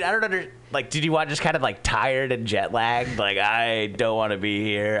 Well, I mean, I don't understand. Like, did you want just kind of like tired and jet lagged? Like, I don't want to be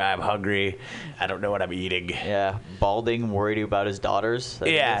here. I'm hungry. I don't know what I'm eating. Yeah, balding, worried about his daughters.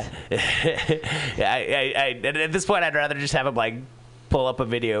 Yeah. Yeah. At this point, I'd rather just have him like pull up a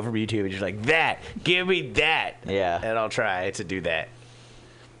video from YouTube and just like that. Give me that. Yeah. And I'll try to do that.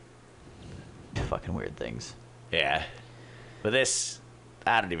 Fucking weird things. Yeah. But this,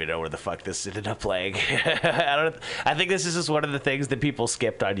 I don't even know where the fuck this ended up playing. I think this is just one of the things that people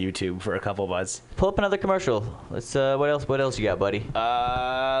skipped on YouTube for a couple months. Pull up another commercial. Let's. What else you got, buddy?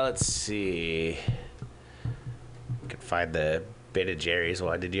 Let's see. I can find the Ben and Jerry's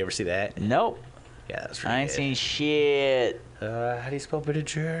one. Did you ever see that? Nope. Yeah, that's really I ain't seen shit. How do you spell Ben and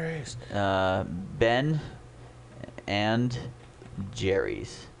Jerry's? Ben and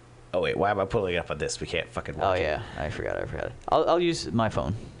Jerry's. Oh wait, why am I pulling it up on this? We can't fucking watch it. Oh yeah, I forgot. I'll use my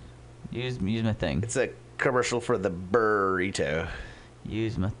phone. Use my thing. It's a commercial for the burrito.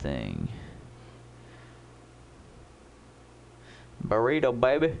 Use my thing. Burrito,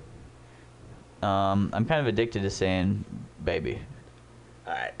 baby. I'm kind of addicted to saying baby.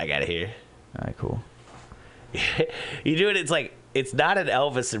 All right, I got it here. All right, cool. You do it. It's like it's not an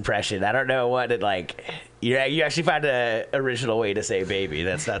Elvis impression. I don't know what it like. You actually find an original way to say baby.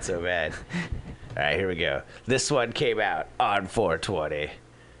 That's not so bad. All right, here we go. This one came out on 420,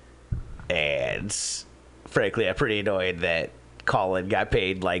 and frankly, I'm pretty annoyed that Colin got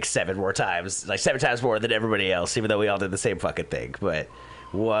paid like 7 times more than everybody else, even though we all did the same fucking thing. But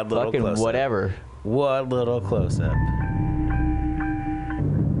one little fucking close whatever. up. One little close up.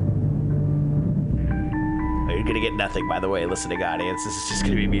 You're gonna get nothing, by the way, listening audience. This is just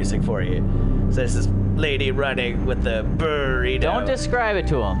gonna be music for you. So this is lady running with the burrito. Don't describe it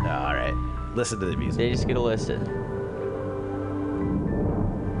to them. No, all right. Listen to the music. They just get to listen.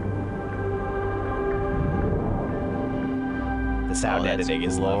 The sound editing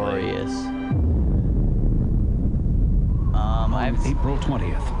is glorious. On April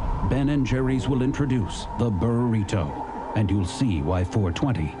 20th, Ben and Jerry's will introduce the burrito, and you'll see why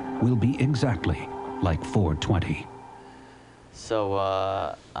 420 will be exactly like 420. So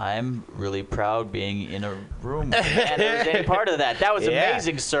I'm really proud being in a room with any part of that. That was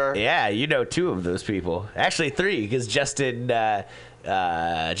amazing, sir. Yeah, you know 2 of those people. Actually 3, because Justin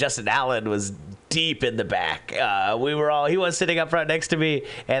Allen was deep in the back. He was sitting up front next to me,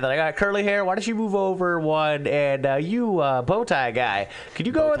 and then I got curly hair. Why don't you move over one? And you bow tie guy, could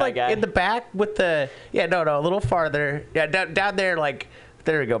you go in the back with the? Yeah, no, a little farther. Yeah, down there, like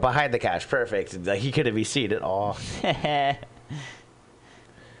there we go, behind the couch. Perfect. He couldn't be seen at all.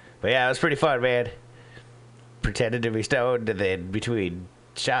 But yeah, it was pretty fun, man. Pretended to be stoned, and then between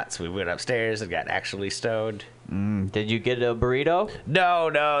shots, we went upstairs and got actually stoned. Did you get a burrito?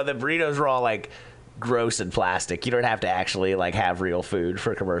 No, the burritos were all like gross and plastic. You don't have to actually like have real food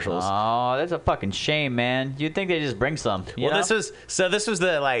for commercials. Oh, that's a fucking shame, man. You'd think they just bring some. This was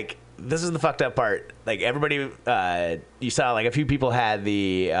the fucked up part. Like everybody, you saw like a few people had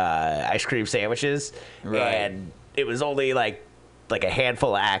the ice cream sandwiches, and it was only like a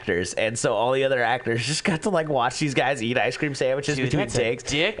handful of actors, and so all the other actors just got to like watch these guys eat ice cream sandwiches between takes.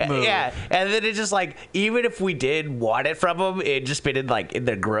 Dick move. Yeah, and then it just like, even if we did want it from them, it just been in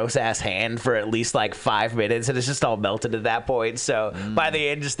their gross ass hand for at least like 5 minutes, and it's just all melted at that point. So by the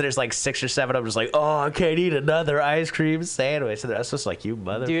end, there's like 6 or 7 of them just like, oh, I can't eat another ice cream sandwich. And that's just like, you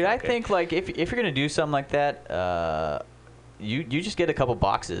motherfucker. Dude, I think like if you're gonna do something like that, you just get a couple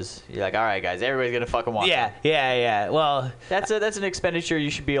boxes. You're like, all right, guys, everybody's gonna fucking want them. Yeah. Well, that's an expenditure you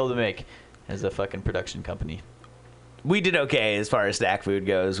should be able to make as a fucking production company. We did okay as far as snack food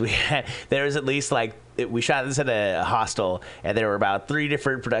goes. There was at least we shot this at a hostel, and there were about 3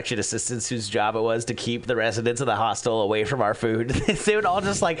 different production assistants whose job it was to keep the residents of the hostel away from our food. They would all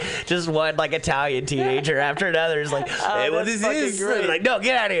just one like Italian teenager after another is like, hey, what is this? Like, no,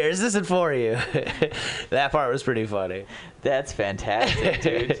 get out of here. This isn't for you. That part was pretty funny. That's fantastic,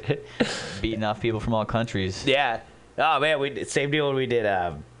 dude. Beating off people from all countries. Yeah. Oh man, same deal when we did.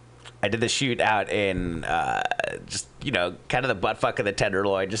 I did the shoot out in just kind of the butt fuck of the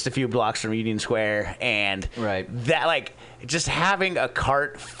Tenderloin, just a few blocks from Union Square, and that just having a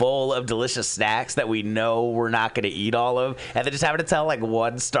cart full of delicious snacks that we know we're not going to eat all of, and then just having to tell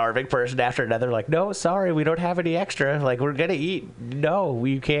one starving person after another, like, no, sorry, we don't have any extra. Like, we're going to eat. No,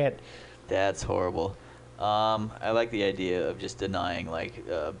 we can't. That's horrible. I like the idea of just denying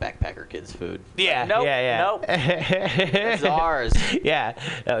backpacker kids food. Yeah, nope, yeah. Nope. It's ours. Yeah.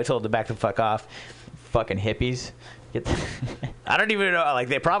 I told them back the fuck off. Fucking hippies. I don't even know.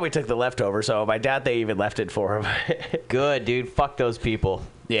 They probably took the leftover, so I doubt they even left it for them. Good, dude. Fuck those people.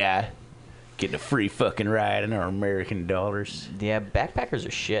 Yeah. Getting a free fucking ride in our American dollars. Yeah, backpackers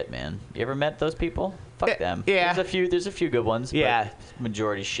are shit, man. You ever met those people? Fuck them. Yeah. There's a few good ones. Yeah. But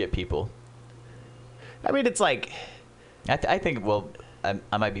majority shit people. I mean, it's like... I think, well,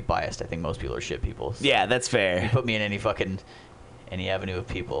 I might be biased. I think most people are shit people. So yeah, that's fair. You put me in any avenue of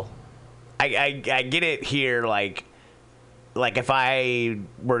people. I get it here, like if I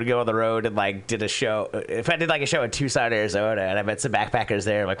were to go on the road and did a show, if I did a show in Tucson, Arizona, and I met some backpackers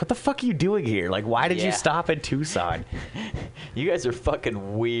there, I'm like, what the fuck are you doing here? Like, why did you stop in Tucson? You guys are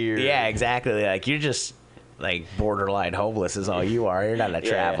fucking weird. Yeah, exactly. You're just borderline homeless is all you are. You're not a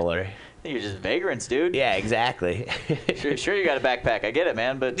traveler. I think you're just vagrants, dude. Yeah, exactly. Sure, you got a backpack. I get it,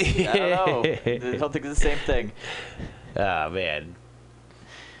 man, but I don't know. I don't think it's the same thing. Oh, man.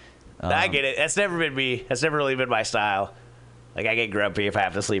 I get it. That's never been me. That's never really been my style. I get grumpy if I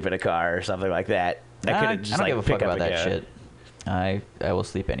have to sleep in a car or something like that. I couldn't just I don't give a pick fuck up about and that go. shit. I will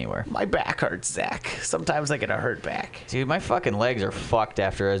sleep anywhere. My back hurts, Zach. Sometimes I get a hurt back. Dude, my fucking legs are fucked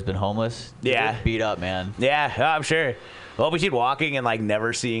after I've been homeless. Yeah. They're beat up, man. Yeah, I'm sure. Well, between walking and like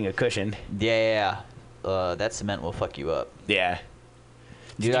never seeing a cushion. Yeah. That cement will fuck you up. Yeah.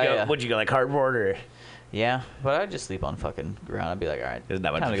 Dude, Would you go like cardboard or? Yeah, but I'd just sleep on fucking ground. I'd be like, all right, there's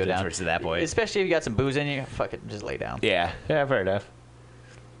not much time to go down. difference at that point. Especially if you got some booze in you, fuck it, just lay down. Yeah, fair enough.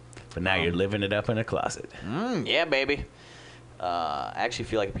 But now you're living it up in a closet. Yeah, baby. I actually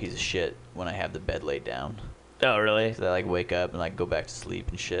feel like a piece of shit when I have the bed laid down. Oh, really? So I like wake up and like go back to sleep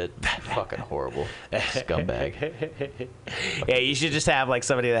and shit. Fucking horrible. Scumbag. Yeah, you should just have like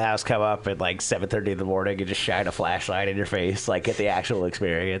somebody in the house come up at like 7:30 in the morning and just shine a flashlight in your face, like get the actual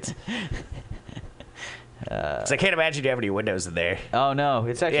experience. Because I can't imagine you have any windows in there. Oh no,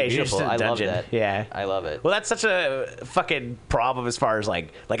 it's actually beautiful. I love that. Yeah, I love it. Well, that's such a fucking problem as far as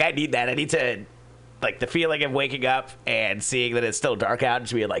like I need that. I need to like the feeling of waking up and seeing that it's still dark out and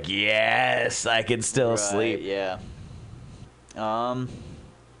just being like, yes, I can still sleep. Yeah. I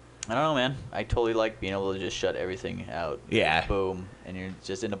don't know, man. I totally like being able to just shut everything out. Yeah. Boom, and you're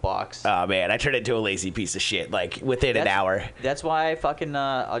just in a box. Oh man, I turned into a lazy piece of shit like within an hour. That's why I fucking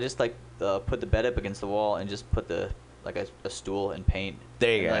I'll just like put the bed up against the wall and just put the like a stool and paint.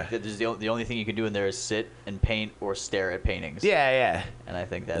 There you go. Like, the only thing you can do in there is sit and paint or stare at paintings. Yeah. And I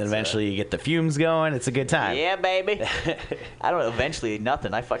think that's. And eventually you get the fumes going. It's a good time. Yeah, baby. I don't know. Eventually,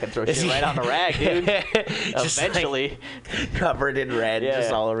 nothing. I fucking throw shit right on the rag, dude. Eventually. Like, covered in red,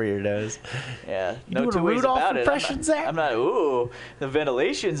 just all over your nose. Yeah. You No doing two a ways Rudolph about it. impression, Zach? I'm not. Ooh, the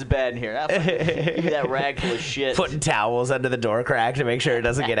ventilation's bad in here. Ah, give me that rag full of shit. Putting towels under the door crack to make sure it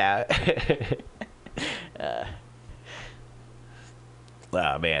doesn't get out.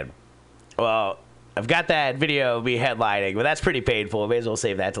 Oh man. Well, I've got that video of me headlining, but that's pretty painful. May as well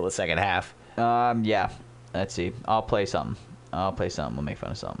save that till the second half. Yeah. Let's see. I'll play something. We'll make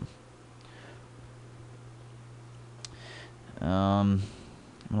fun of something. I'm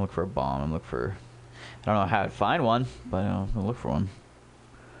gonna look for a bomb. I don't know how to find one, but I'm gonna look for one.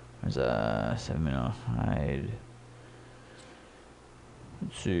 There's a 7-minute hide.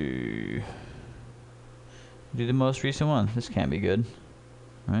 Let's see. Do the most recent one. This can't be good.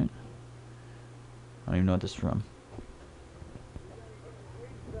 Right? I don't even know what this is from.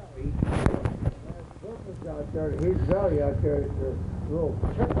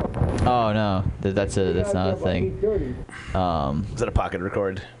 Oh no, that's not a thing. Is that a pocket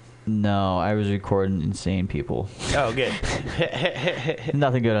record? No, I was recording insane people. Oh, good.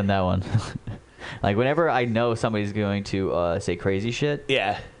 Nothing good on that one. Like whenever I know somebody's going to say crazy shit.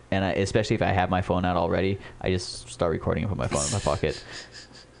 Yeah. And especially if I have my phone out already, I just start recording and put my phone in my pocket.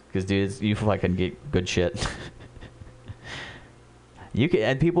 Because dude, you fucking get good shit.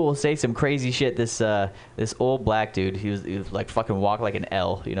 And people will say some crazy shit. This old black dude, he was like fucking walked like an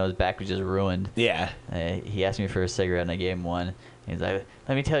L. You know, his back was just ruined. Yeah. He asked me for a cigarette and I gave him one. He's like,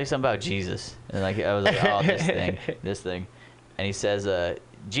 "Let me tell you something about Jesus." And like I was like, "Oh, this thing," and he says,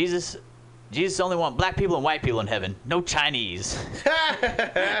 Jesus only want black people and white people in heaven, no Chinese."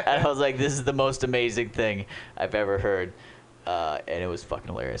 And I was like, this is the most amazing thing I've ever heard. And it was fucking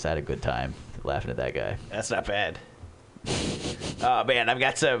hilarious. I had a good time laughing at that guy. That's not bad. Oh man, I've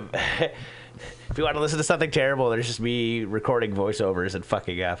got some. If you want to listen to something terrible, there's just me recording voiceovers and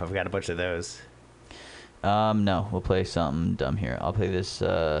fucking up. I've got a bunch of those. No, we'll play something dumb here. I'll play this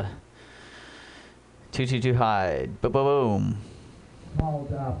 222 hide. Boom. Called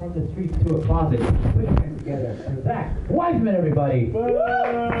From the Streets to a Closet. Put your hands together. And Zach Wiseman, everybody.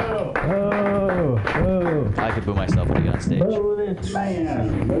 Whoa! I like to boo myself when I get on stage. Boo this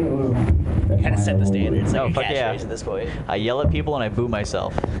man. Kind of set the standards. No, Like a fuck yeah. catchphrase at this point. I yell at people and I boo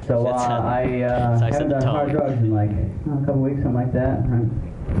myself. So That's how I I set haven't the done hard tone. drugs in like a couple weeks, something like that.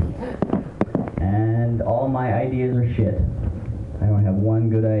 And all my ideas are shit. I don't have one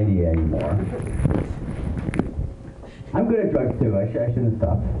good idea anymore. I'm good at drugs too. I shouldn't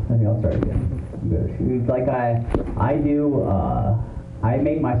stop. I think I'll start again. I'm good. It's like I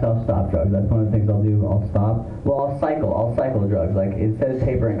make myself stop drugs. That's one of the things I'll do. I'll stop. Well, I'll cycle drugs. Like instead of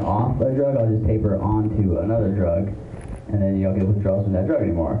tapering off a drug, I'll just taper onto another drug, and then you don't get withdrawals from that drug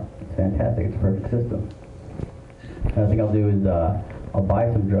anymore. It's fantastic. It's a perfect system. Another thing I'll do is I'll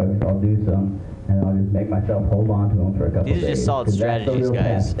buy some drugs. I'll do some. And I'll just make myself hold on to them for a couple These days. are just solid strategies,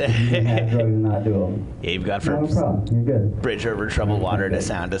 guys. You can have drugs and not do them. Yeah, you've got No from problem. You're good. bridge over troubled water to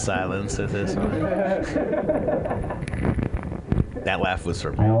sound of silence with this one. That laugh was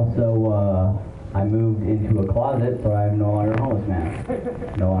from. I also I moved into a closet, so I'm no longer a homeless man.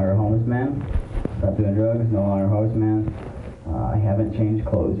 No longer a homeless man. Stopped doing drugs. No longer a homeless man. I haven't changed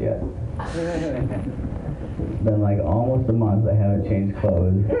clothes yet. It's been like almost a month I haven't changed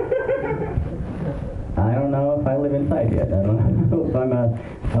clothes. I don't know if I live inside yet. I don't know if I'm a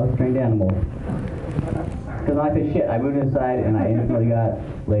house-trained animal. Because I said shit, I moved inside and I instantly got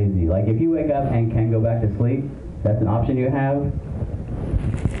lazy. Like if you wake up and can go back to sleep, that's an option you have.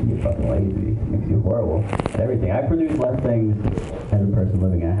 You get fucking lazy. It makes you horrible at everything. I produce less things as a person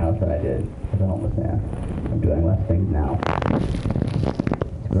living in a house than I did as a homeless man. I'm doing less things now.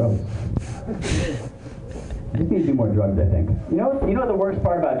 It's gross. I just need to do more drugs, I think. You know what the worst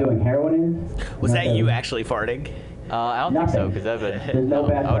part about doing heroin is? Was that you actually farting? I don't think so, because There's no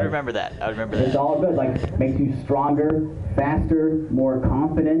bad I would part. remember that. I would remember It's that. all good. Like, makes you stronger, faster, more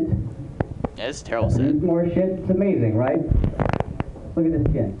confident. Yeah, it's terrible shit. More shit. It's amazing, right? Look at this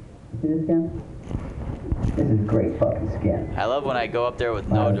skin. See this skin? This is great fucking skin. I love when I go up there with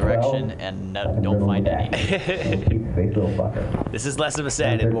no direction and don't find any. Face little fucker. This is less of a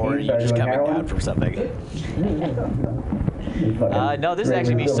set and more you just coming down from something. No, this is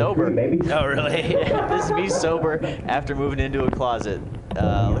actually me sober. Oh, really? This is me sober after moving into a closet.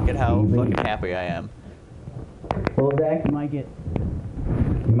 Look at how fucking happy I am. Well, Zach, you might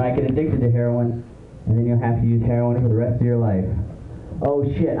get addicted to heroin, and then you'll have to use heroin for the rest of your life. Oh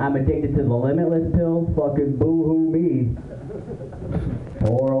shit, I'm addicted to the Limitless pill? Fucking boo-hoo me.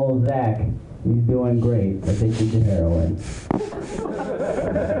 Poor old Zach. He's doing great. Addicted to heroin.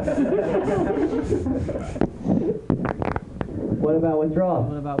 What about withdrawals?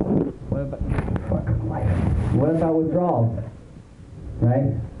 What about withdrawals?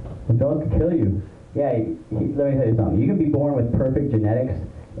 Right? Withdrawals can kill you. Yeah, let me tell you something. You can be born with perfect genetics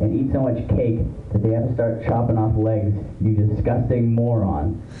and eat so much cake that they have to start chopping off legs, you disgusting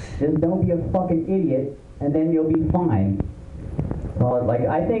moron. Just don't be a fucking idiot, and then you'll be fine. Well, like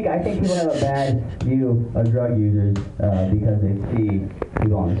I think people have a bad view of drug users because they see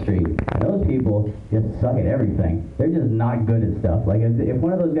people on the street. And those people just suck at everything. They're just not good at stuff. Like if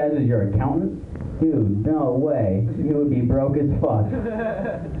one of those guys was your accountant, dude, no way, you would be broke as fuck.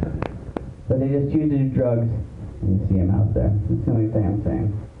 But they just choose to do drugs, and you see them out there. That's the only thing I'm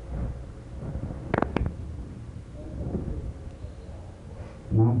saying.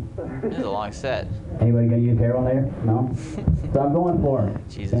 No? This is a long set. Anybody gonna use heroin later? No? So I'm going for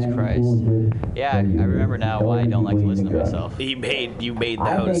Jesus Christ. Yeah, I remember now why I don't like to listen to myself. You made the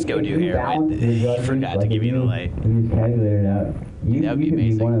host go do heroin. He forgot to give you the light. You just calculated it out. You could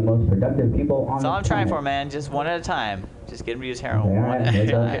be one of the most productive people on That's all I'm the trying planet. for, man. Just one at a time. Just get them to use heroin Okay, all one right, at a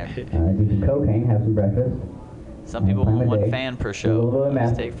wake up, time. do some cocaine, have some breakfast. Some people time want of one day, fan per do a little bit show. of Just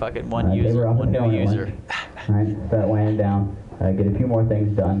meth, take fucking one taper user, off one the new heroin user. Alright, start weighing down, get a few more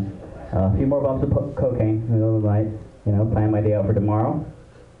things done. A few more bumps of cocaine, a little light, plan my day out for tomorrow.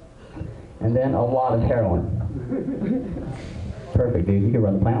 And then a lot of heroin. Perfect, dude. You can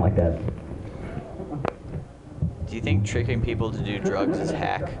run the planet like that. Do you think tricking people to do drugs is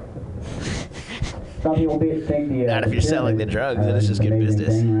hack? Some people think the Not if you're selling the drugs, then it's just good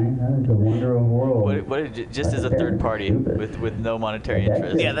business. Thing, right? That is the wonder of the world. Just as a third party with no monetary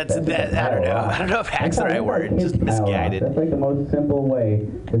interest. Yeah, that. I don't know. I don't know if hack's the right word. Just misguided. That's like the most simple way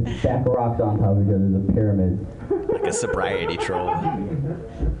to stack rocks on top of each other as a pyramid. Like a sobriety troll.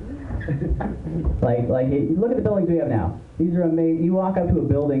 Look at the buildings we have now. These are amazing. You walk up to a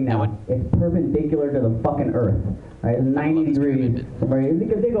building now, it's perpendicular to the fucking earth. Right, it's 90 degrees.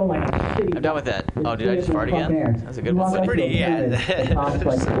 Because they go like shitty. I'm done with that. Oh, did I just fart again? That's a good You one. walk up to a pyramid that tops,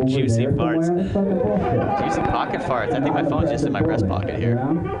 like, over Juicy there farts. somewhere, it's fucking bullshit. Juicy pocket farts. I think my phone's just in my breast pocket here.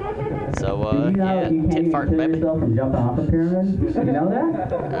 So, yeah, tit farting, baby. yourself from jumping off a pyramid? You know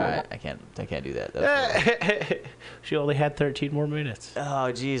that? Alright, I can't do that. That She only had 13 more minutes.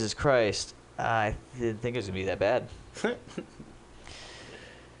 Oh, Jesus Christ. I didn't think it was going to be that bad.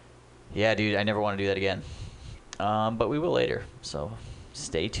 Yeah, dude, I never want to do that again. But we will later, so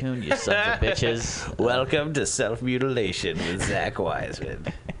stay tuned, you sons of bitches. Welcome to Self-Mutilation with Zach Wiseman.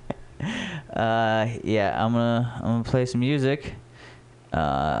 Yeah, I'm gonna play some music.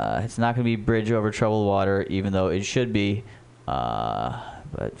 It's not gonna be Bridge Over Troubled Water, even though it should be.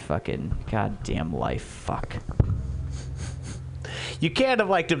 But fucking goddamn life, fuck. You can't have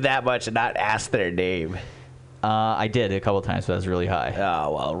liked them that much and not ask their name. I did a couple times, but I was really high.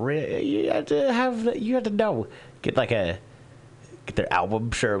 Oh well, you had to know. Get their album.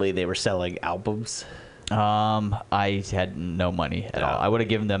 Surely they were selling albums. I had no money at all. I would have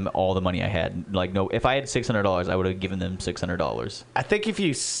given them all the money I had. Like, no, if I had $600, I would have given them $600. I think if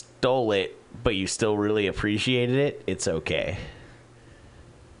you stole it, but you still really appreciated it, it's okay.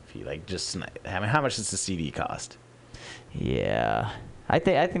 If you how much does the CD cost? Yeah, I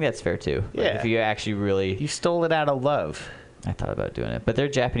think that's fair too. Yeah, like, if you actually really stole it out of love. I thought about doing it, but they're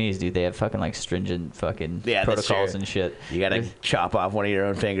Japanese, dude. They have fucking like stringent fucking protocols and shit. You gotta chop off one of your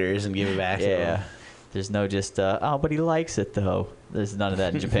own fingers and give it back to them. There's no just, oh, but he likes it, though. There's none of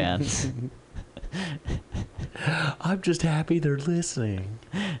that in Japan. I'm just happy they're listening.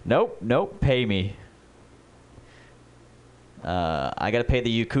 Nope. Pay me. I gotta pay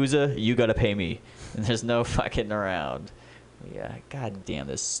the Yakuza. You gotta pay me. And there's no fucking around. Yeah. God damn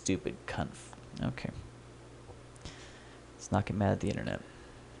this stupid cunt. Okay. Let's not get mad at the internet.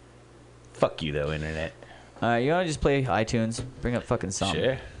 Fuck you though, internet. You wanna just play iTunes? Bring up fucking something.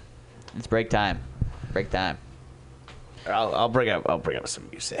 Sure. It's break time. Break time. I'll bring up some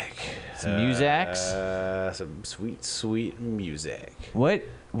music. Some Musax? Some sweet music.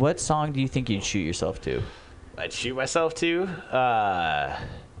 What song do you think you'd shoot yourself to? I'd shoot myself to?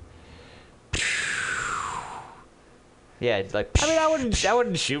 Yeah, like. I mean, I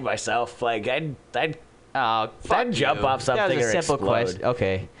wouldn't shoot myself. Like I'd jump off something that was a or simple explode. question.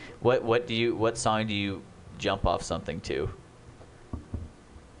 Okay, what song do you jump off something to?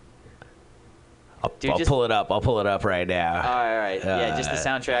 I'll pull it up. I'll pull it up right now. All right. Yeah, just the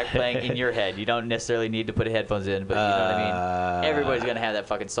soundtrack playing in your head. You don't necessarily need to put headphones in, but you know what I mean. Everybody's gonna have that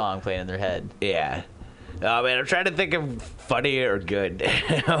fucking song playing in their head. Yeah. Oh man, I'm trying to think of funny or good.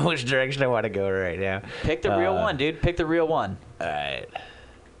 Which direction I want to go right now. Pick the real one, dude. Pick the real one. All right.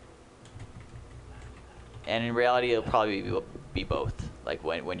 And in reality, it'll probably be both. Like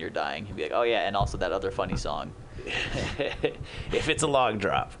when you're dying, you'll be like, oh yeah, and also that other funny song. If it's a long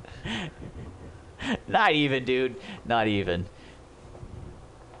drop. Not even, dude. Not even.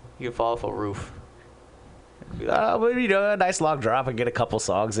 You can fall off a roof. But, you know, a nice long drop and get a couple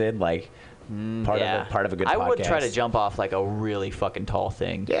songs in, like part of a good podcast. I would try to jump off like a really fucking tall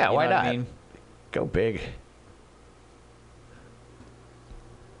thing. Yeah, You why know what not? I mean? Go big.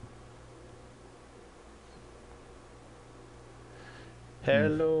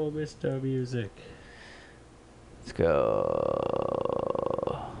 Hello, Mr. Music. Let's go.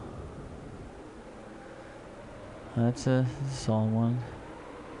 That's a solid one.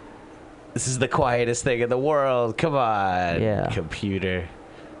 This is the quietest thing in the world. Come on, Yeah. computer.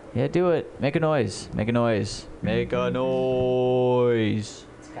 Yeah, do it. Make a noise. Make a noise. Make a noise.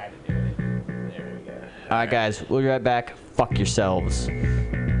 It's kind of doing it. There we go. All right, guys. We'll be right back. Fuck yourselves.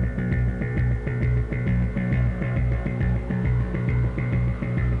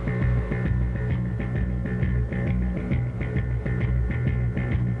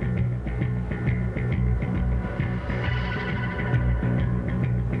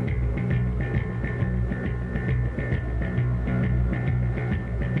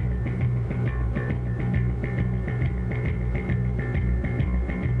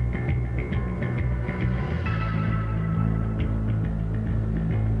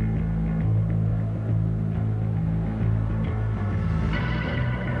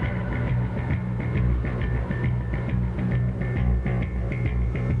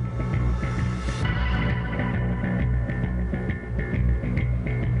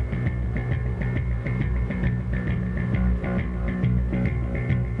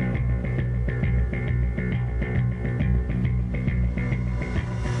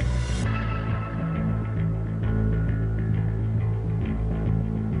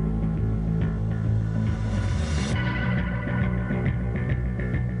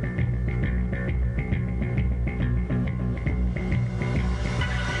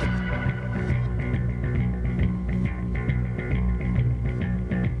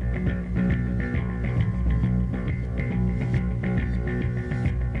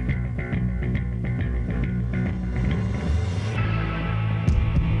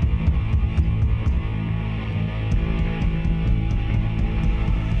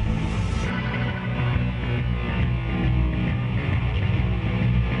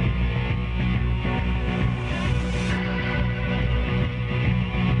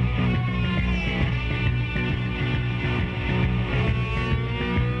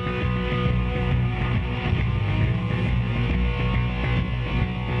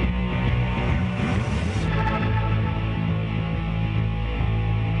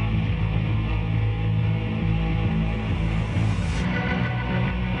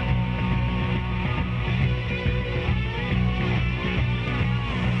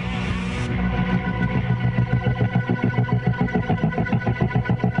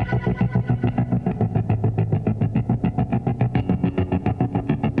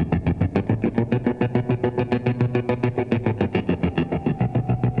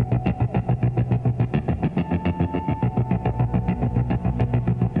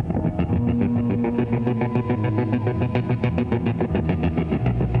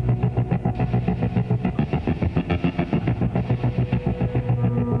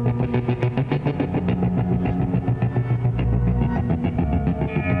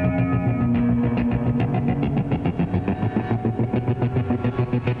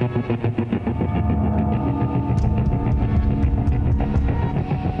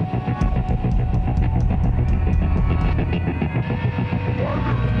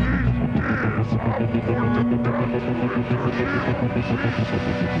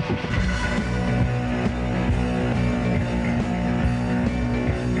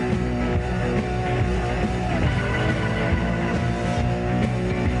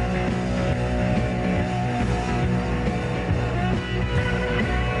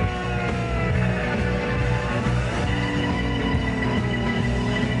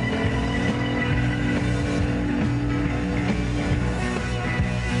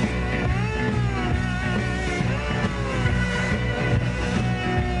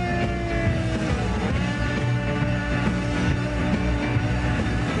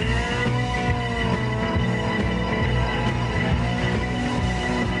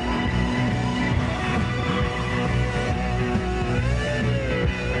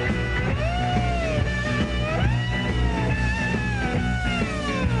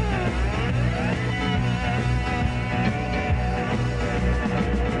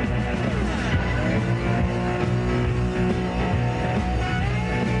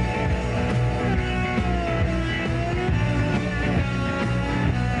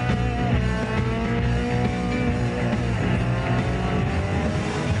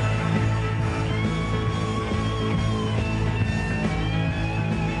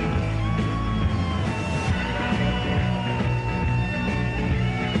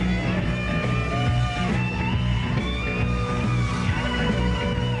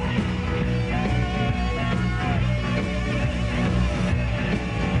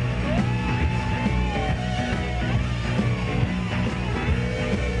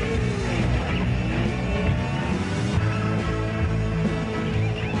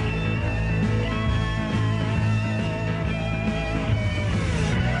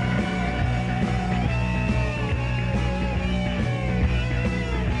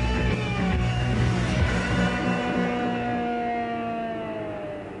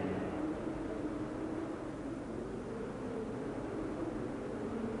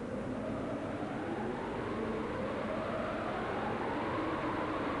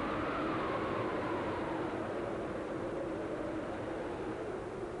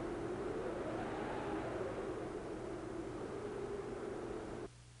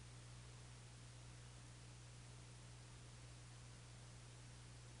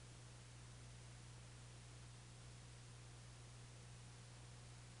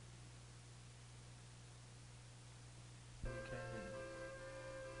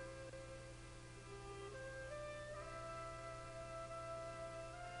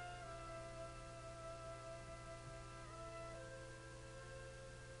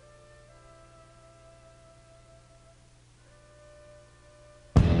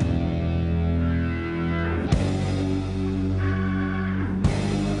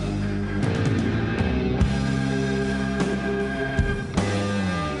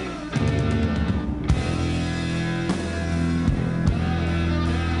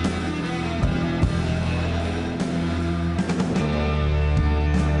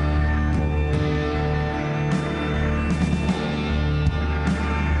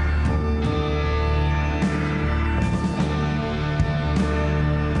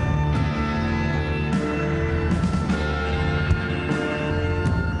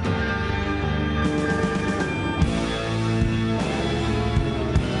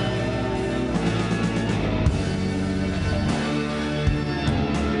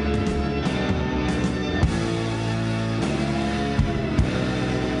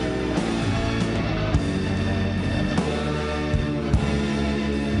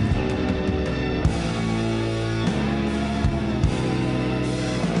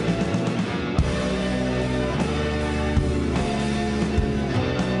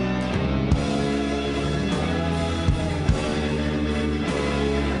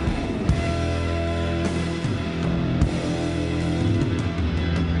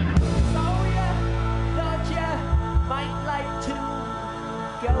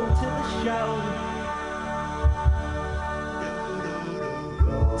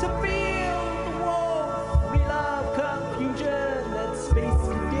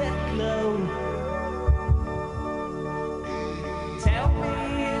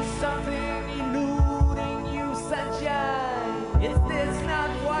 Is this not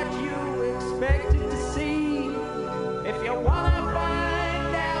what you expected?